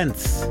your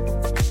strengths.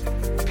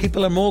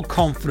 People are more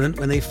confident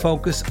when they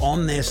focus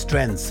on their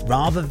strengths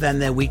rather than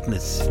their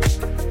weakness.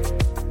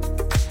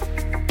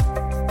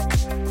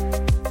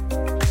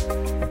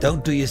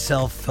 Don't do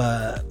yourself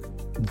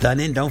done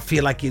in. Don't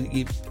feel like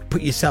you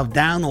put yourself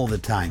down all the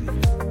time.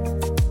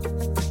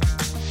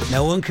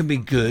 No one can be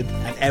good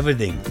at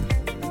everything.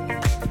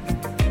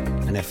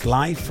 And if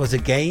life was a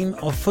game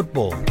of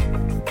football,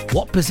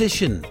 what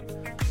position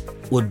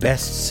would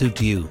best suit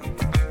you?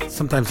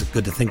 Sometimes it's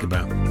good to think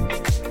about.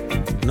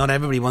 Not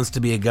everybody wants to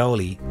be a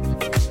goalie,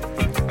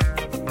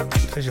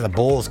 especially the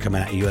ball's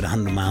coming at you at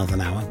 100 miles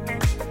an hour.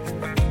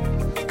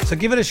 So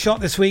give it a shot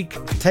this week.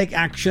 Take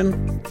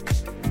action.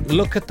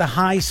 Look at the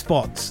high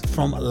spots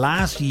from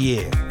last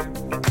year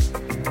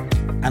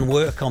and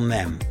work on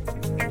them.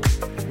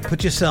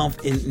 Put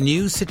yourself in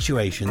new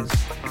situations.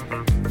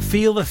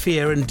 Feel the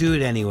fear and do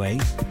it anyway.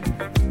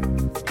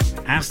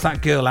 Ask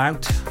that girl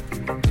out.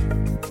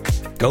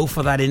 Go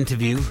for that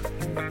interview.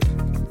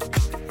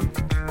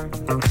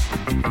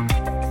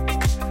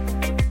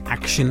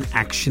 Action,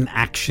 action,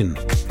 action.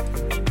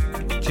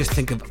 Just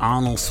think of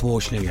Arnold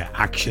Schwarzenegger.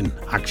 Action,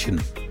 action,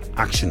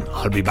 action.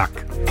 I'll be back.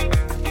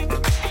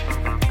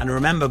 And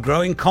remember,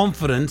 growing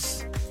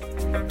confidence,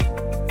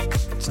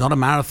 it's not a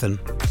marathon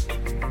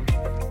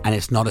and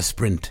it's not a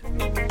sprint.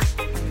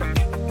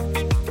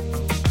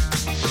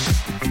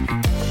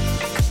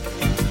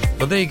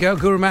 Well, there you go,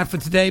 Guru Matt for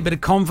today. Bit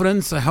of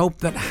confidence. I hope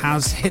that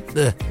has hit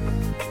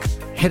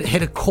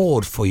a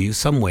chord for you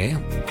somewhere.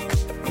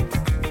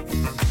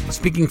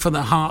 Speaking from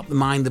the heart, the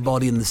mind, the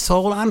body and the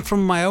soul, and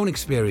from my own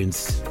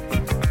experience.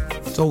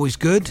 It's always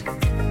good.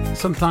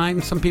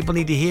 Sometimes some people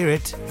need to hear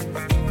it.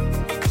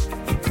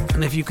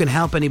 And if you can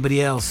help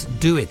anybody else,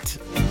 do it.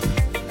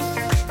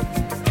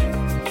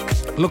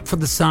 Look for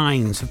the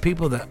signs for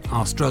people that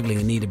are struggling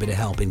and need a bit of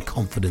help in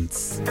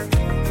confidence.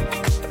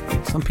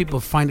 Some people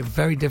find it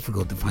very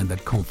difficult to find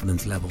that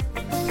confidence level.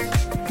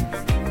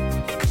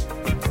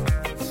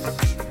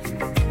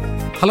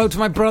 Hello to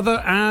my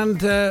brother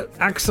and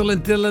Axel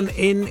and Dylan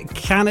in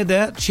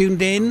Canada,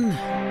 tuned in.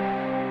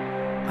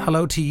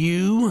 Hello to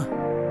you.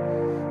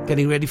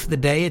 Getting ready for the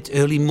day. It's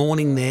early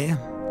morning there.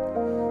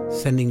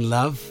 Sending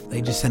love.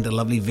 They just sent a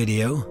lovely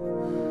video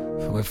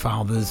for my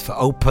father's, for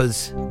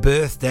Opa's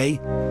birthday.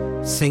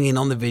 Singing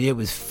on the video. It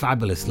was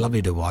fabulous.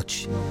 Lovely to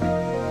watch.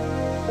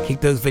 Keep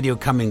those videos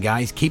coming,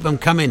 guys. Keep them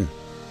coming.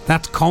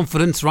 That's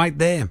confidence right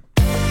there.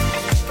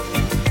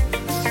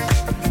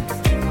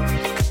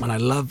 And I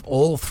love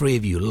all three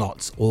of you.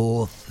 Lots.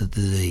 All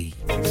three.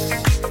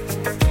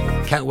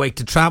 Can't wait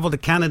to travel to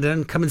Canada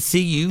and come and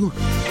see you.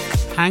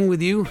 Hang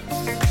with you.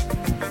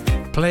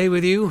 Play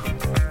with you.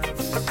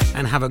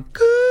 And have a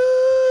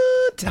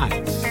good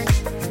time.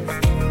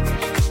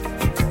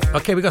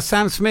 Okay, we got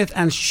Sam Smith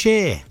and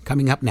Cher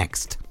coming up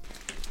next.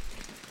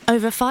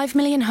 Over 5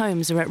 million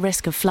homes are at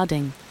risk of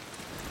flooding.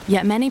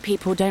 Yet many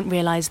people don't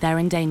realise they're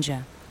in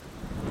danger.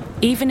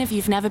 Even if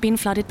you've never been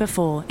flooded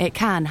before, it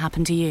can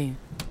happen to you.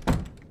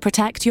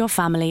 Protect your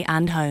family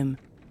and home.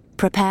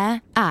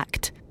 Prepare,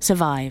 act,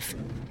 survive.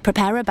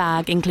 Prepare a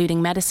bag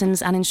including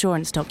medicines and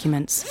insurance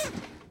documents.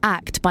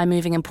 Act by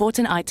moving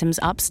important items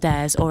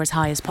upstairs or as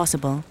high as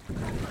possible.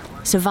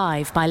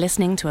 Survive by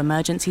listening to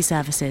emergency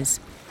services.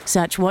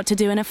 Search what to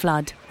do in a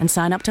flood and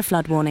sign up to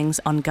flood warnings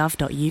on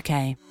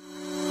gov.uk.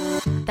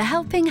 The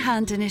Helping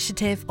Hand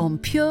Initiative on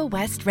Pure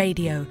West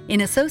Radio,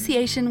 in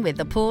association with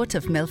the Port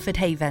of Milford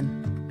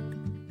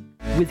Haven.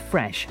 with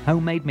fresh,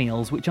 homemade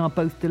meals which are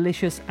both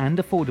delicious and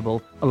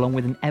affordable, along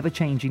with an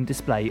ever-changing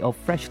display of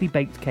freshly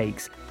baked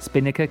cakes,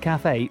 Spinnaker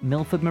Cafe,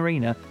 Milford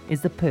Marina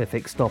is the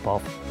perfect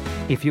stop-off.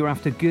 If you're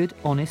after good,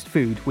 honest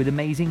food with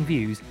amazing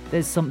views,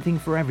 there's something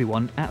for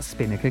everyone at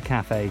Spinnaker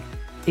Cafe.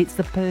 It's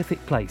the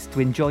perfect place to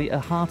enjoy a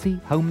hearty,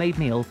 homemade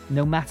meal,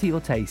 no matter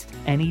your taste,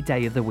 any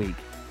day of the week.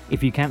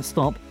 If you can't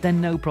stop,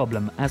 then no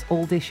problem, as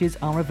all dishes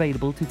are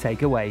available to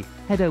take away.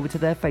 Head over to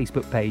their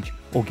Facebook page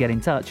or get in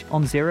touch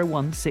on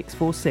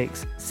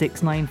 01646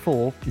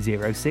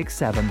 694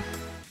 067.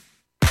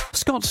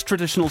 Scott's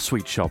Traditional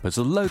Sweet Shop is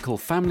a local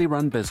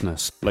family-run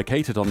business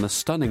located on the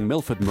stunning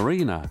Milford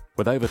Marina.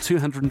 With over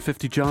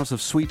 250 jars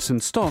of sweets in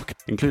stock,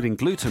 including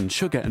gluten,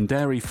 sugar and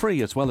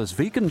dairy-free as well as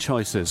vegan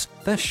choices,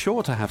 they're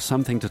sure to have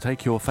something to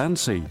take your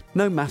fancy,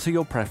 no matter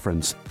your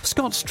preference.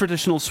 Scott's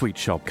Traditional Sweet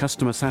Shop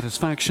customer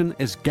satisfaction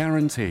is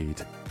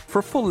guaranteed. For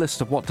a full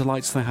list of what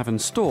delights they have in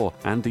store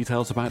and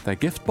details about their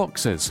gift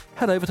boxes,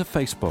 head over to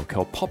Facebook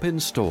or pop in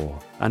store.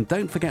 And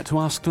don't forget to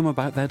ask them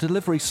about their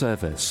delivery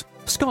service.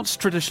 Scott's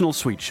Traditional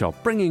Sweet Shop,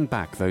 bringing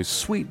back those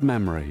sweet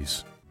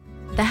memories.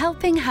 The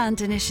Helping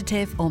Hand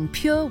Initiative on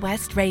Pure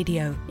West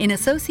Radio, in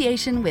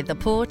association with the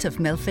Port of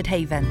Milford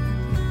Haven.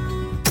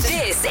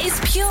 This is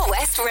Pure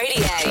West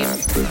Radio.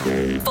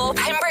 For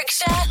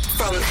Pembrokeshire,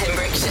 from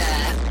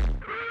Pembrokeshire.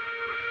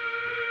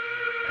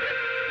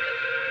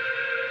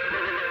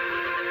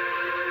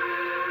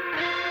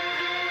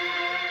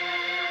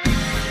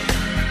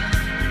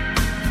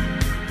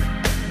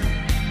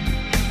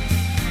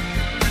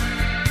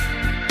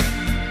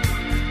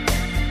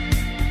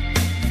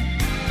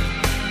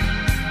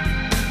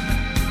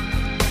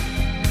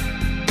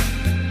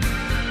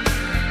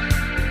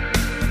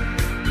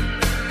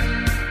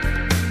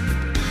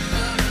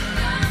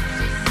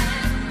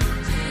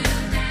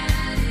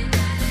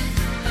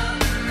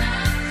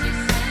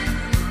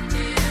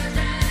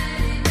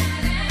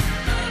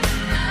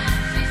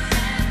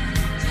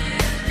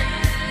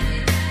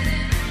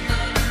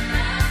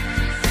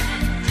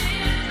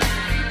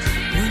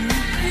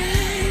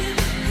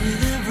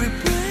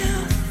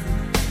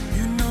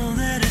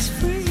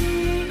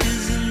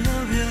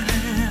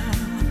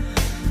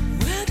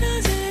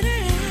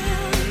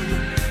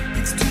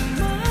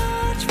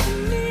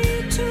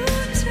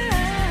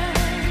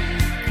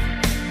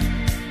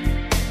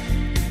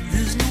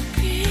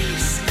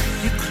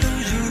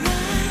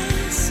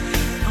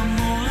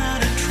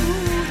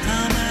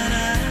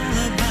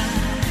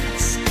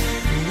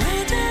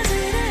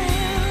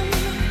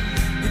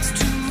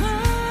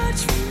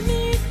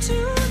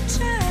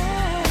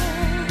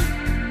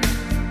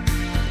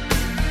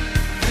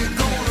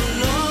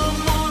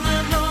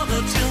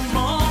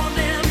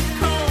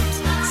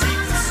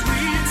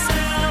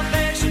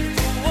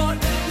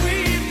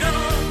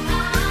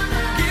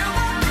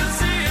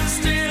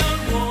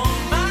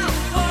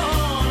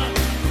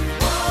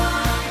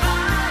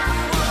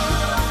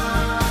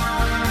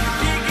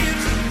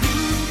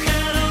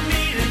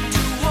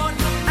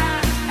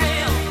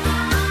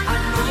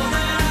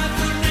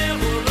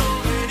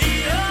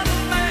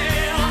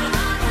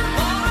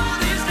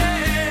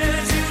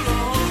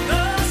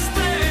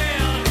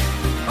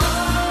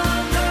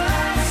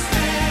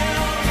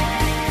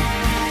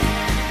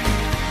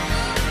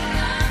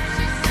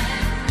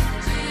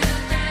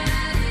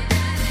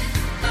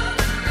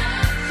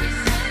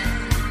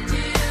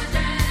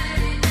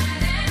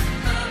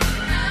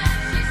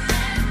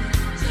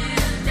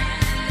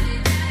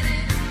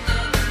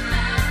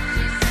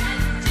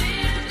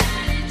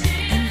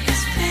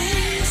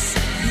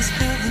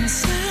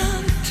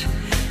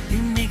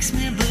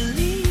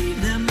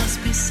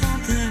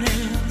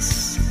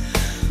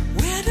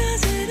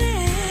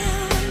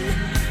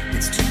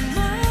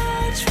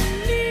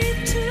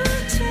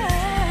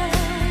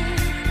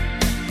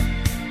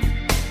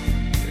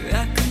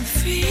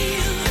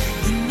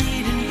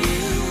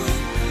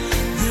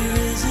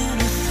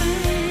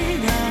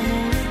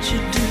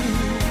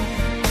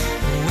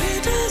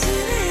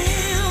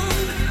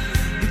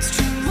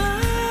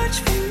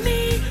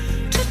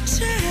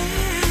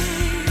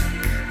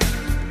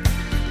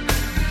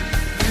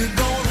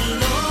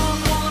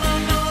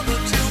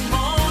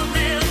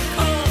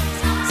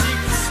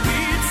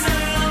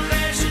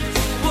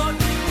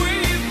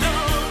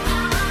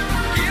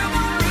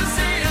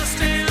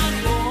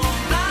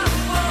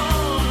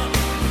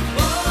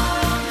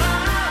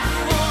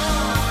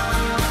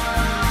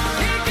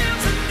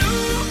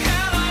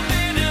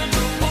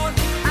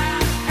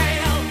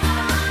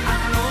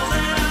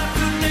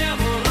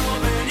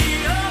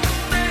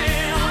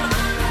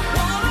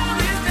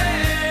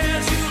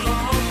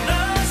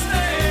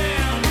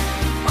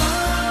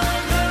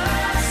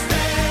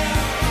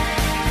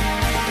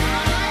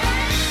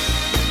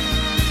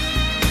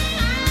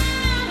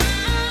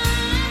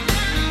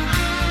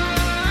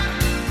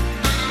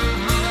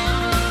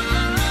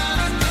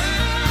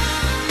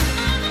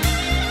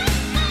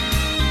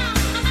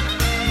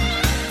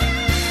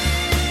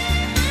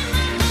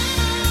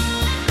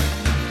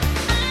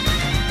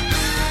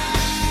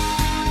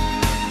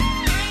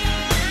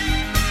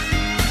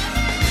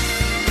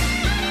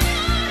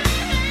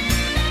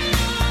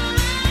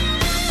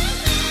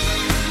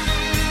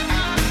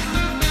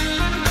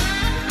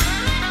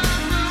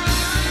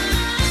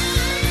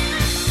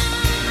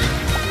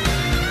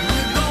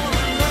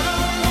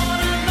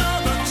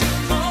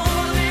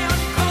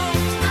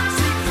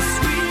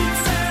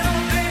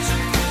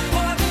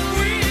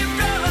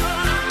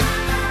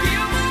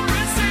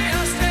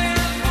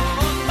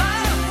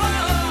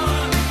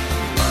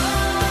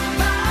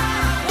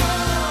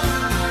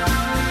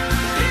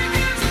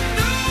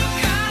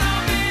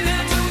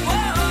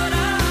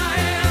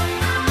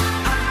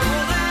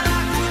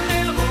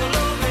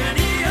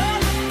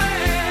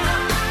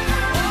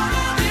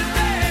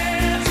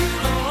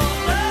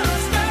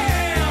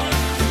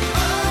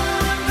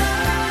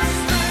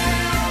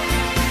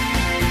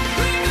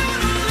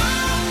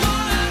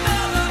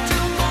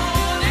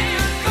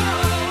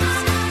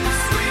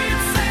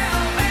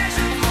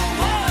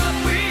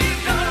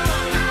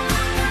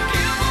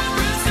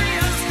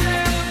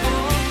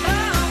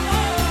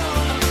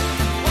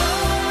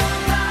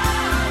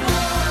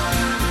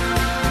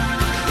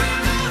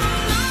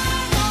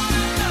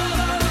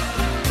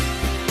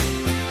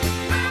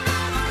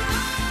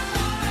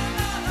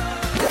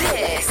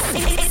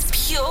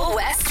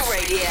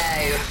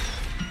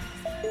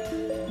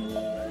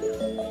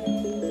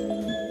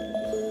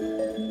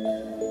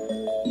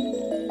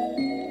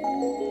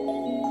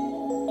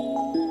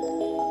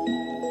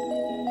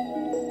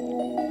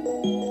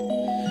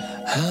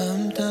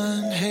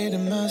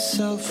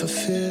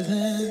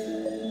 self-fulfilling.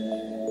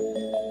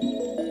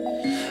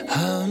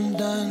 I'm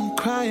done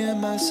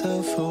crying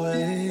myself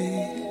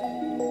away.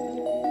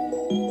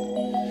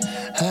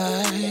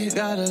 I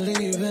gotta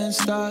leave and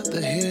start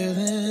the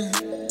healing.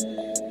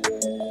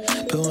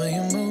 But when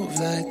you move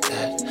like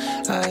that,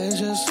 I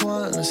just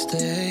wanna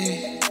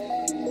stay.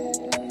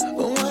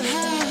 What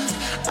have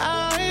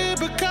I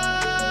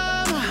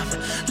become? I'm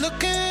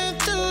looking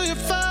through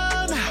your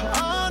phone now,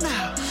 oh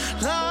now.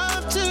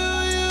 Love to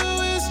you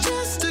is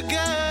just a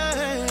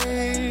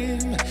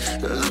game.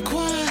 Look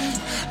what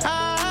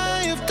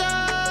I have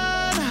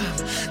done.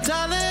 I'm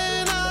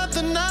dialing out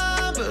the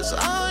numbers,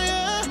 oh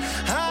yeah.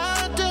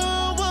 I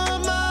don't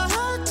want my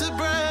heart to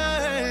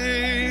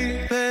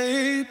break,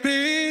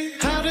 baby.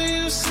 How do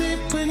you sleep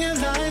when you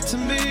lie to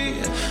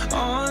me?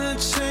 All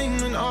that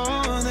shame and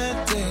all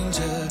that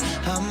danger.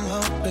 I'm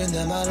hoping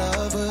that my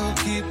love will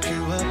keep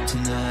you up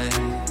tonight,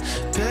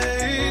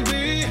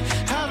 baby.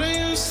 How do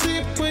you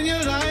sleep when you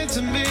lie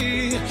to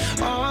me?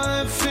 All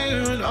that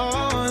fear and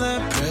all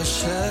that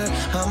pressure.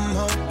 I'm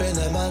hoping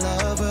that my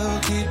love will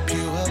keep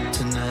you up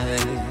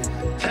tonight.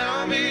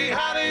 Tell me,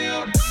 how do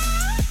you?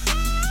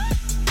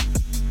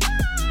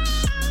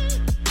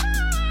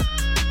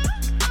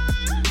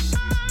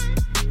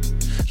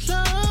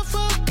 Love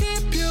will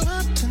keep you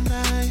up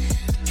tonight.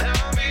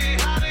 Tell me,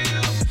 how do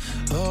you?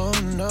 Oh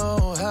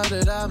no, how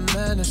did I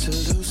manage to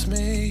lose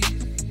me?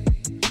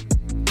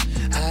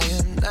 I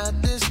am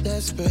not this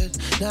desperate,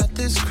 not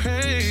this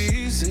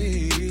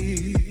crazy.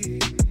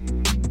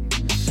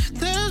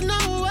 There's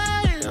no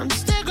way I'm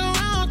stick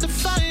around to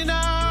find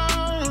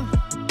out.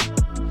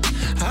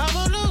 I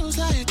won't lose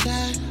like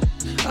that.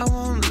 I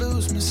won't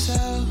lose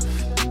myself.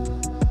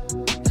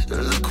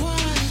 Look what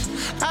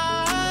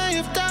I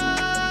have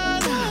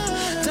done.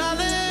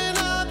 Dialing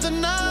up the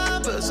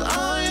numbers,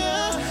 oh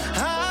yeah.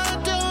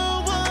 I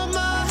don't want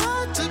my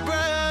heart to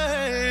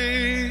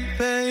break,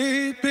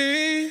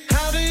 baby.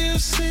 How do you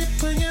sleep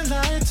when you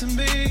lie to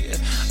me?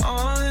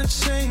 All that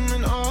shame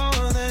and all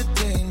that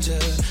danger.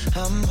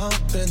 I'm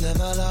hoping that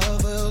my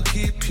love will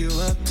keep you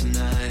up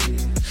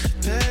tonight,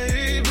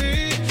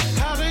 baby.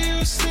 How do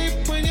you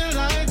sleep when you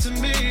lie to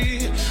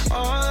me?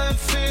 All that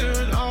fear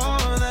and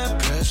all that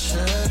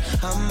pressure.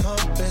 I'm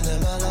hoping that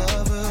my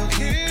love will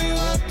keep you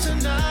up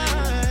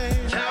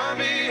tonight. Tell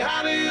me,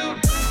 how do you?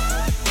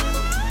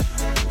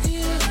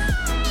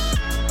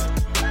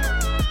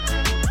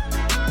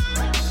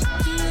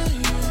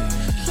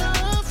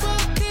 Love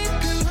will keep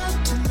you up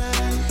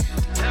tonight.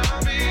 Tell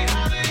me,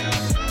 how do you?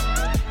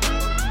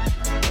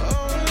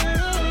 Oh,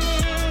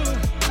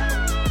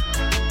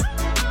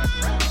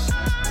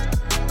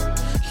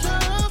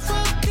 love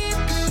will keep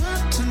you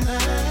up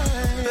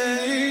tonight,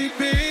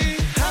 baby.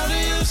 How do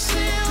you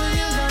sleep when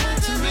you lie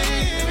to me?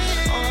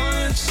 All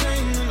that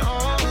shame and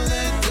all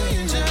that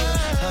danger.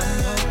 I'm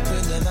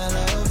hoping that my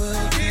love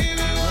will keep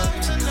you up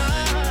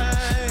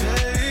tonight,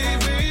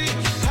 baby.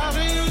 How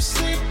do you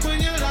sleep when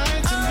you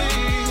lie to me?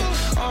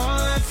 All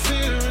that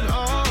fear and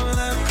all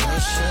that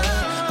pressure.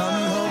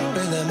 I'm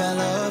hoping that my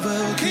love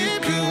will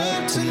keep you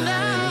up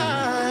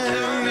tonight.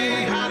 Tell me,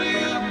 how do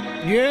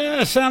you?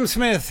 Yeah, Sam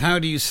Smith, how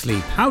do you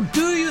sleep? How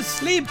do you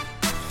sleep?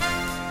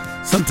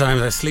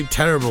 Sometimes I sleep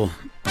terrible.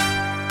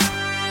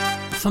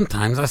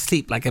 Sometimes I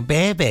sleep like a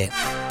baby.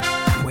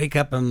 Wake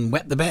up and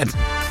wet the bed.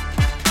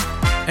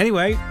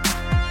 Anyway,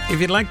 if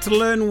you'd like to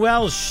learn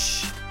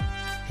Welsh,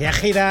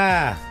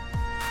 Iechida,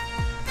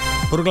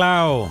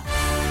 Burglau,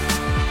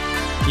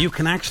 you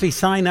can actually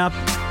sign up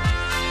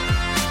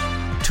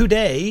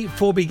today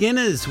for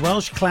beginners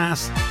Welsh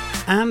class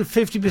and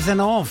 50%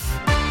 off.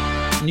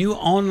 New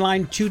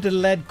online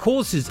tutor-led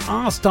courses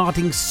are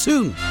starting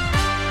soon.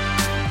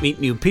 Meet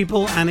new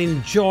people and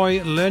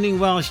enjoy learning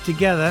Welsh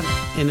together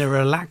in a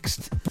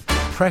relaxed,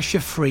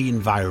 pressure-free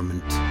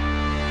environment.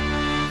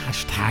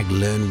 Hashtag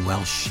Learn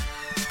Welsh.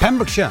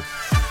 Pembrokeshire.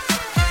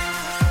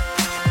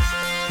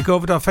 You go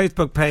over to our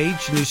Facebook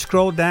page and you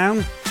scroll down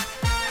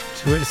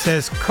to where it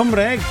says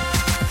Cymraeg.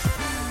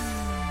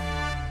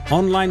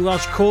 Online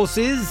Welsh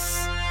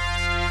courses.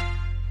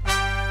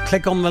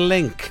 Click on the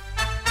link.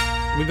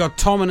 We got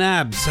Tom and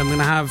Abs I'm going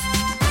to have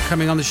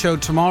coming on the show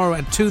tomorrow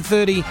at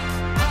 2:30.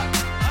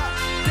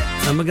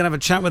 And we're going to have a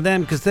chat with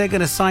them because they're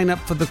going to sign up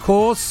for the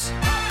course.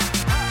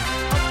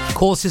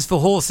 Courses for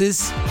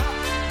Horses.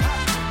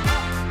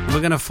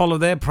 We're going to follow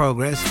their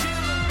progress.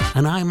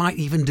 And I might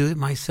even do it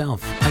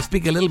myself. I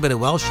speak a little bit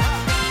of Welsh.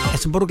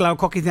 Es yn bwrw glaw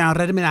cocydd iawn,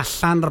 rhaid yn mynd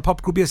allan ar y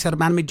pop grwbio sy'r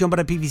man mi jump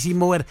ar y PVC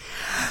mwyr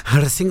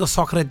ar y single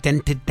soccer a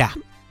dented dap.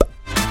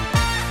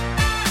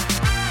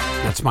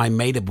 That's my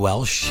made-up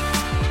Welsh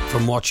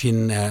from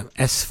watching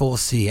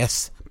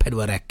S4CS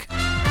Pedwarec.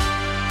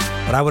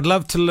 But I would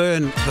love to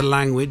learn the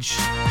language.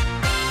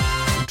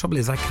 The trouble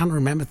is I can't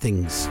remember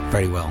things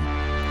very well.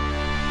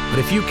 But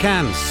if you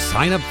can,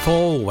 sign up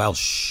for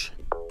Welsh.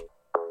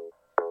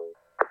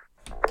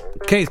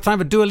 Okay, it's time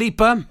for Dua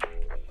Lipa.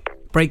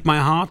 Break My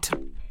Heart.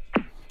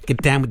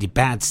 Get down with your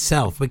bad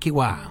self. Wiki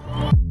wow.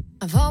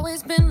 I've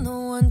always been the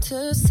one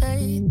to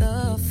say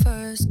the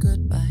first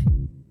goodbye.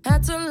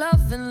 Had to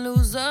love and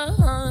lose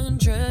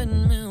 100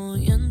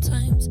 million times.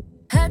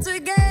 Had to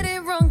get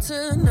it wrong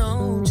to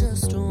know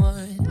just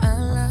what I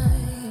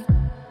like.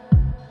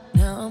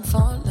 Now I'm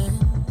falling.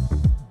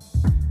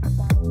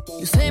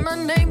 You say my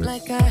name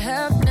like I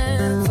have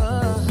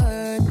never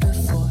heard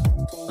before.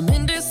 I'm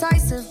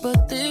indecisive,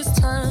 but this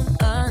time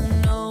I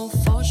know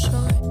for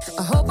sure.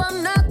 I hope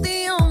I'm not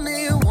the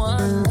only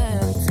one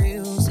that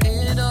feels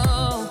it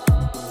all.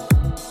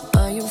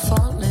 Are you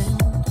falling?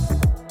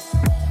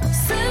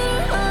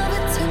 Center of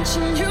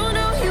attention, you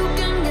know you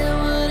can get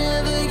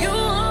whatever you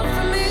want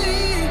from me.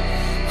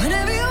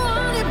 Whenever you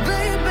want it,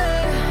 baby.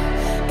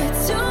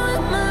 It's you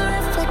and my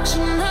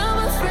reflection. I'm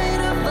afraid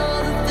of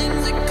all the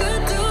things it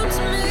could do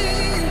to me.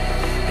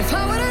 If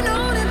I would've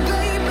known it,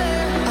 baby,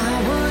 I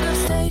would've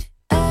stayed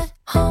at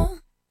home.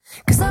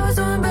 'Cause I was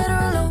doing better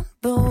alone.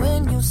 But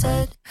when you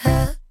said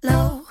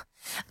hello,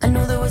 I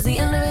knew that was the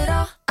end of it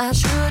all. I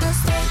should've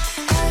stayed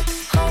at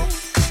home.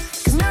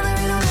 'Cause now there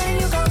ain't no letting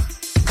you go.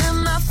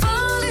 Am I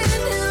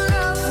falling in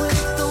love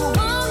with the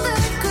one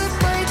that could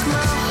break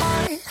my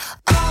heart?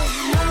 Oh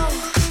no,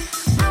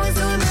 I was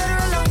doing better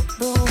alone.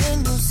 But when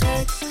you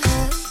said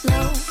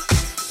hello,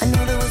 I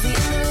knew that was the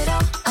end of it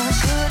all. I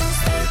should've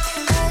stayed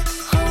at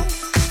home.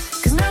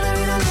 'Cause now there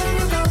ain't no letting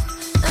you go.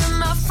 Am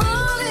I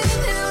falling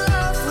in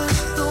love with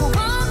the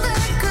one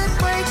that could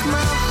break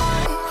my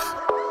heart?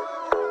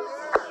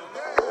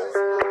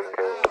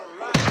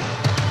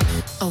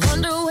 I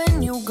wonder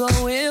when you go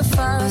if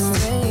I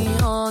stay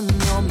on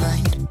your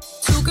mind.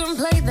 Two can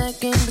play that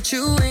game, but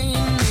you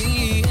ain't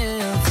me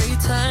every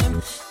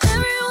time.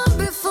 Everyone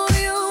before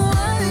you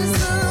was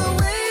a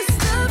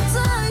waste of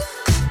time.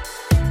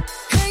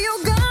 Hey, you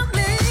got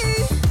me.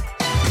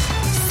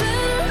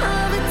 Center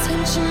of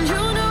attention,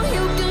 you know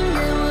you can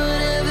get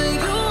whatever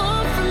you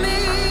want from me.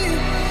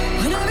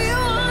 Whenever you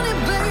want it,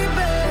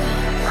 baby.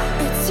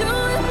 It's you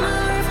and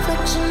my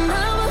reflection.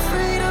 I'm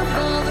afraid of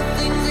all the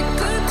things it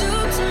could do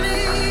to me.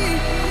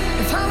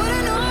 If I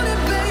would've known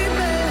it,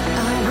 baby,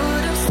 I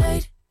would've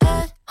stayed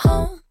at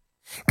home.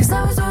 'Cause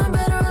I was doing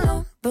better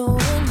alone. But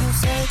when you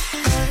said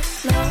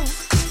hello,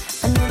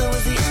 I knew that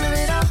was the end of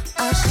it all.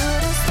 I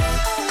should've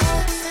stayed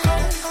at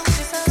home.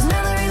 'Cause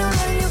now there ain't no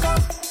letting you go.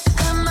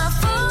 Am I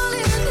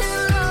falling in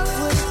love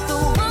with the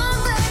one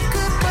that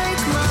could break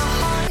my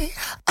heart?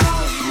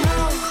 Oh no,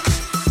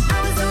 I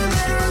was doing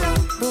better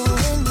alone. But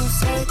when you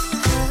said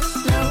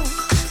hello,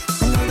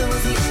 I knew that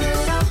was the end of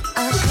it all.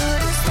 I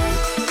should've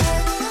stayed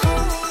at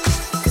home.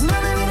 'Cause now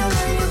there ain't no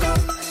letting you go.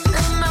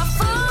 Am I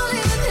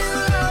falling in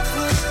love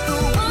with the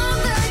one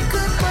that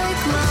could break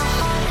my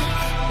heart?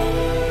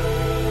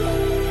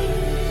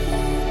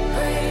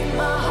 Break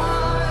my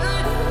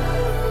heart.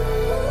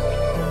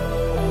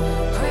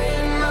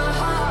 Break my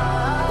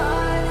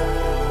heart.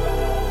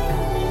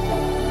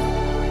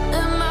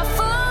 Am I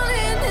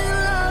falling in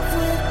love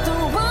with the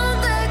one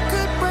that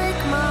could break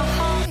my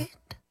heart?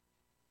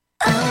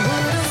 I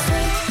would've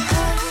stayed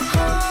at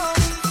home.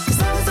 'Cause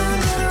I was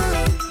doing better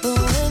alone. But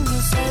when you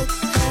said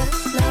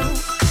hello,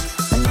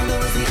 I knew that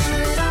was the end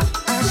of it all.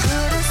 I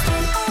should've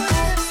stayed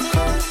at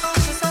home.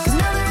 'Cause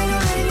now there ain't no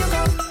letting you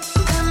go.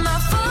 Am I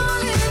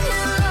falling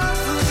in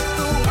love with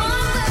the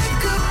one that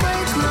could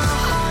break my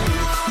heart?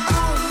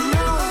 Oh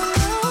no,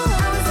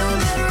 I was doing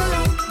better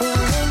alone. But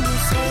when you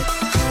said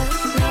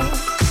hello,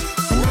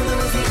 I knew that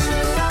was the end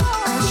of it all.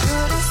 I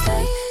should've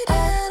stayed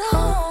at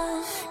home.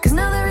 'Cause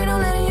now there ain't no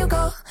letting you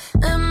go.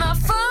 Am I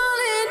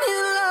falling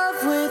in love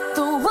with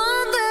the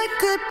one that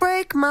could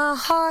break my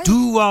heart?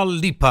 Dua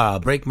Lipa,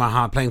 Break My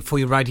Heart, playing for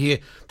you right here.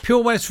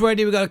 Pure West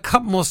Radio. We've got a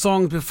couple more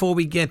songs before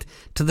we get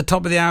to the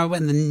top of the hour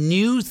and the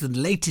news, the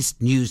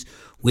latest news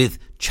with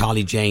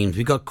Charlie James.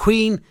 We've got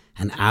Queen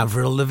and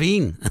Avril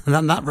Lavigne.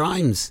 And that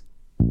rhymes.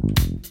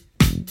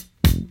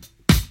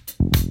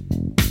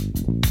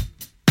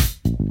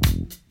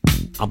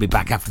 I'll be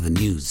back after the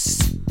news.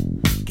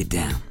 Get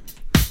down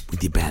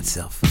with your bad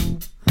self.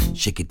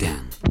 Shake it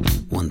down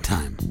one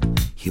time.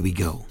 Here we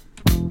go.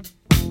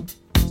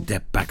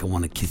 Step back, I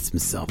want to kiss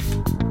myself.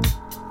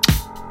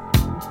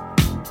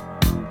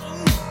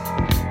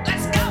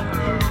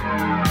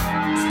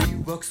 He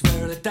walks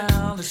barely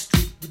down the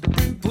street with the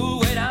brim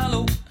pulled way down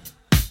low.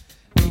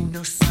 Ain't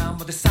no sound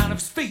but the sound of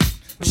his feet.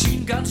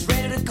 Machine guns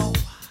ready to go.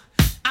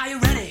 Are you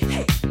ready?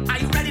 Hey, are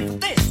you ready for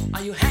this?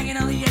 Are you hanging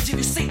on the edge of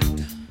your seat?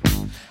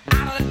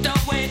 Out of the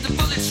doorway, the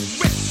bullets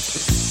rip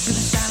to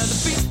the sound of the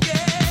beat.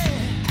 Yeah.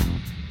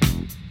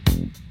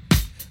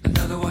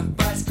 Another one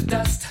bites the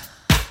dust.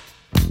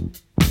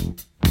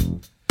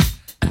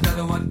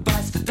 Another one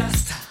bites the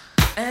dust.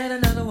 And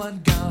another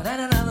one gone.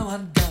 And another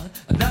one gone.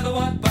 Another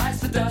one bites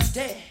the dust.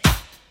 Hey,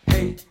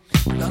 hey,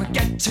 we're gonna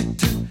get you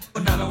too.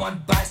 Another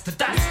one bites the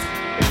dust.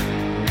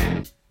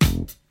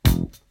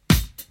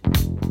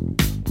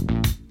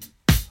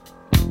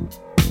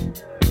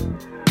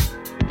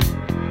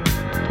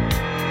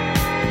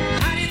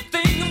 How do you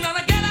think I'm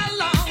gonna get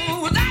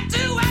along without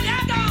you when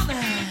you're gone?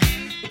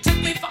 You took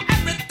me for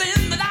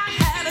everything that I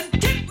had and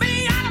kicked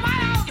me out of my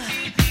own.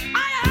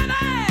 Are you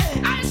happy?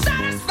 Are you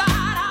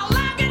satisfied? How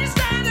long can you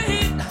stand the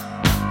heat?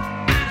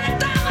 Out of the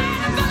doorway,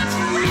 the bullets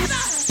rip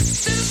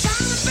to the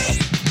sound of the beat.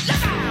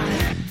 Look out!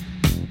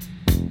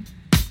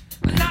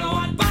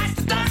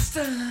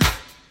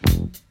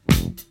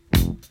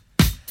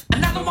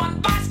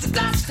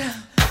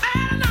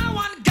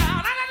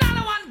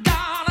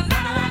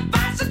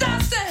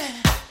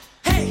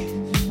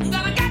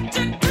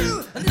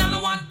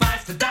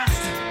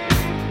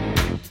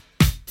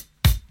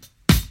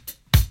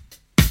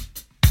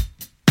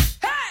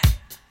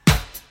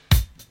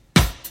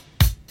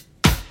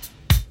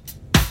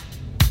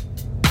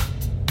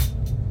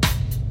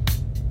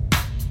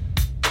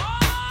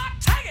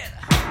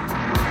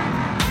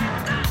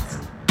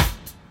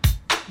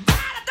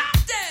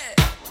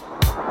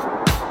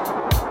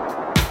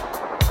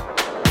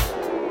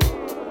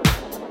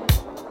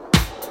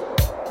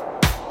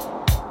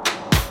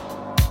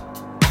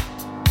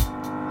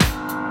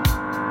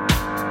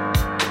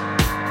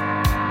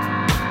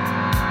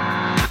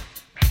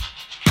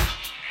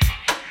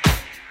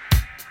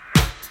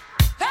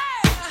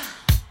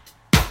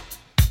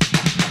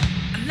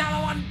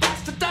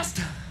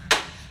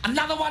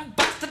 Another one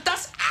bites the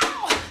dust.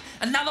 Ow!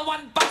 Another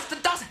one bites the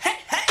dust. Hey,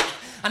 hey!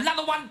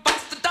 Another one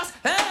bites the dust.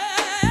 Hey!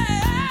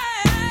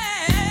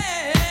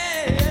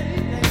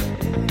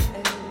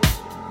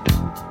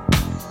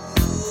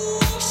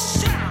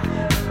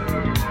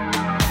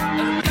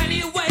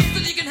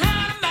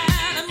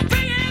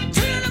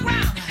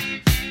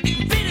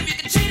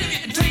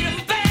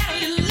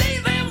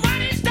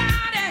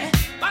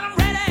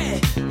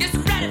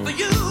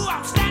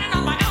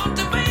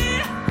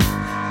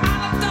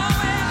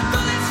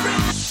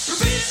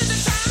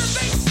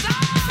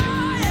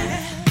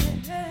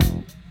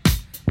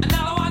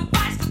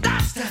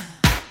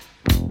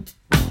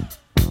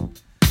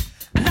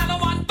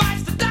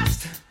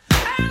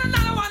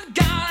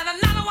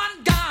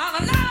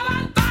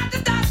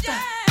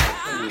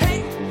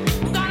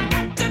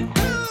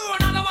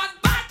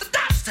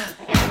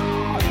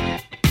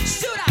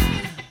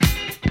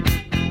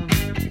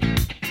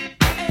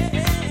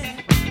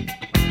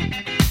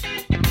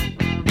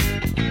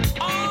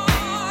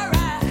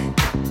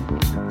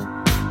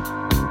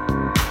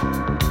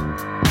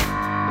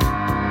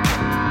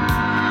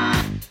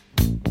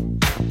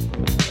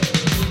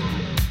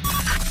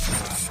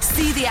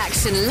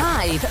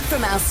 Live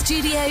from our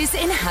studios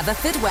in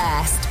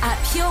Haverfordwest at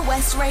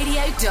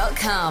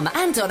purewestradio.com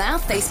and on our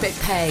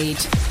Facebook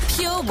page,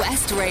 Pure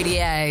West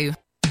Radio.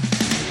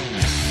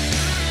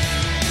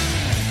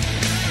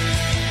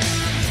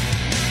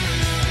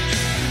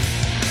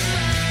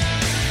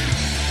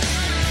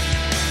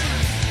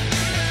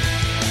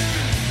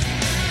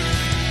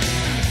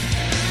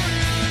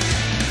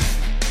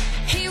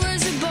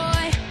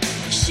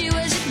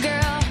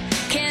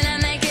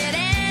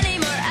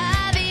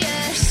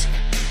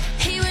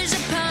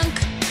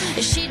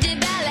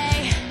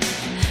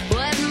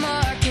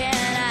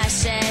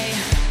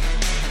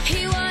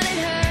 He wanted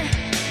her,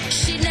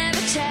 she'd never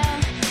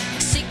tell.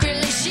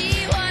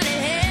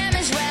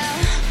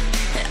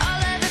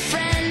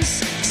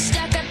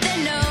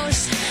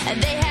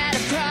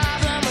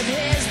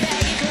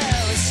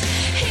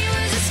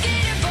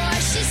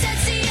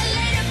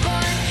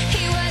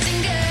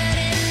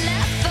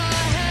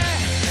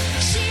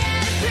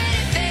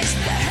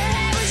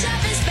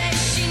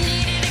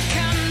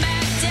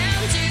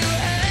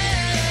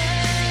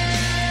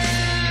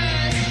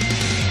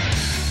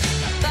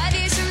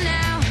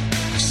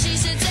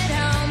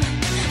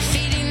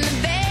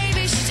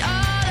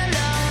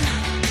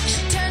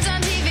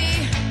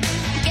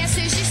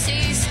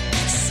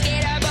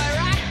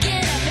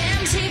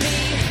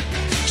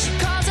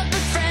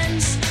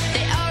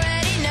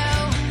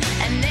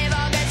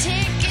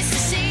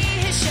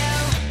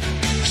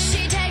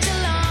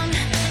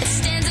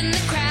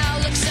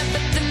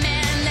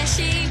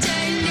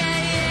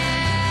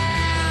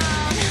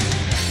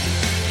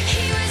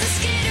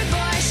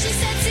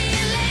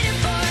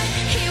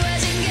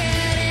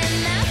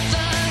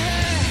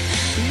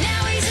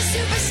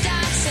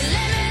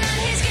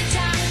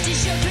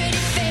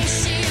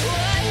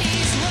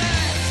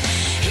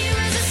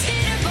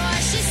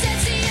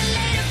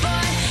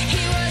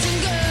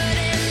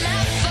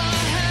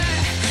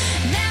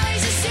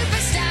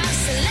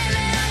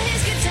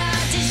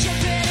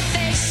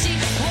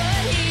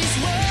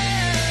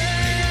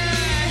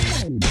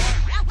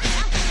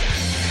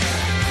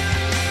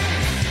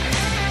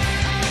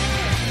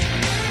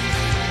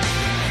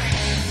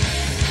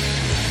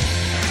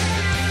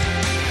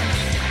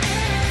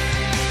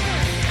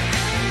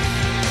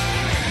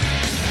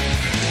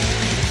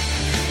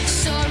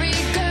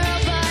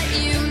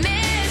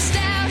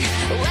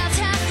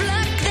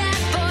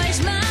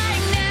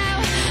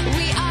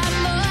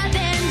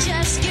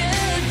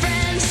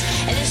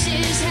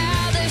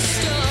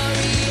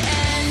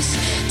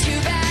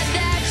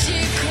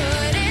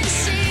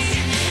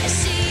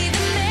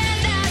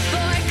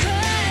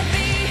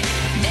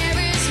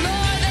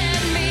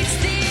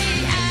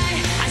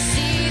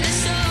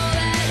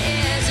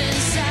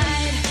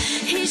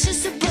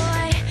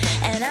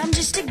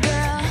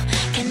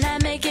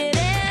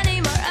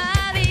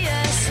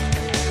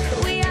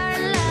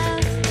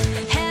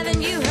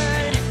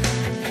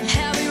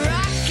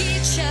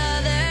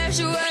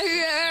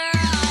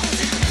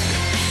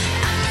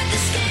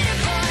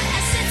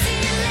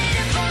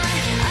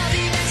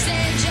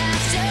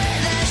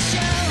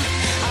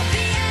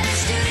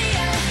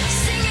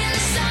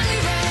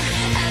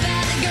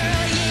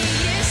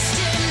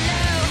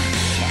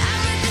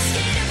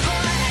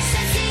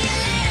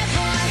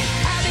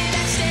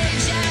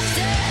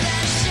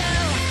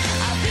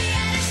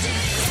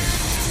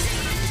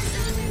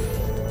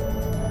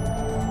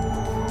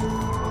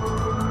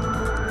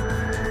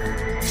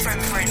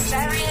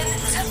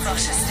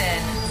 Rochester.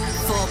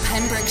 For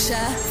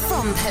Pembrokeshire,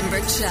 from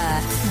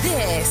Pembrokeshire,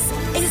 this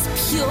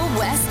is Pure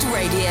West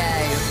Radio.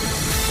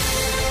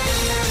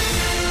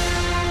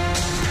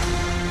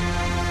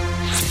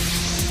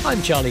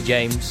 I'm Charlie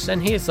James,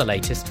 and here's the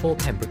latest for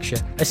Pembrokeshire.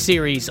 A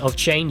series of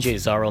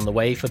changes are on the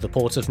way for the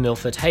Port of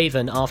Milford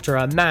Haven after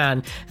a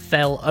man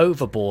fell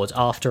overboard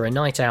after a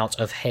night out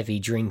of heavy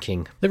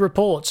drinking. The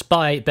report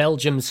by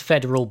Belgium's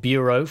Federal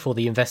Bureau for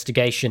the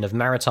Investigation of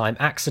Maritime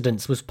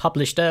Accidents was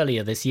published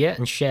earlier this year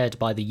and shared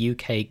by the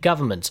UK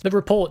government. The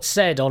report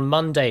said on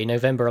Monday,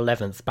 November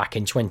 11th, back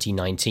in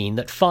 2019,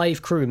 that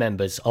 5 crew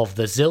members of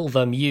the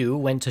Zilver Mew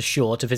went ashore to visit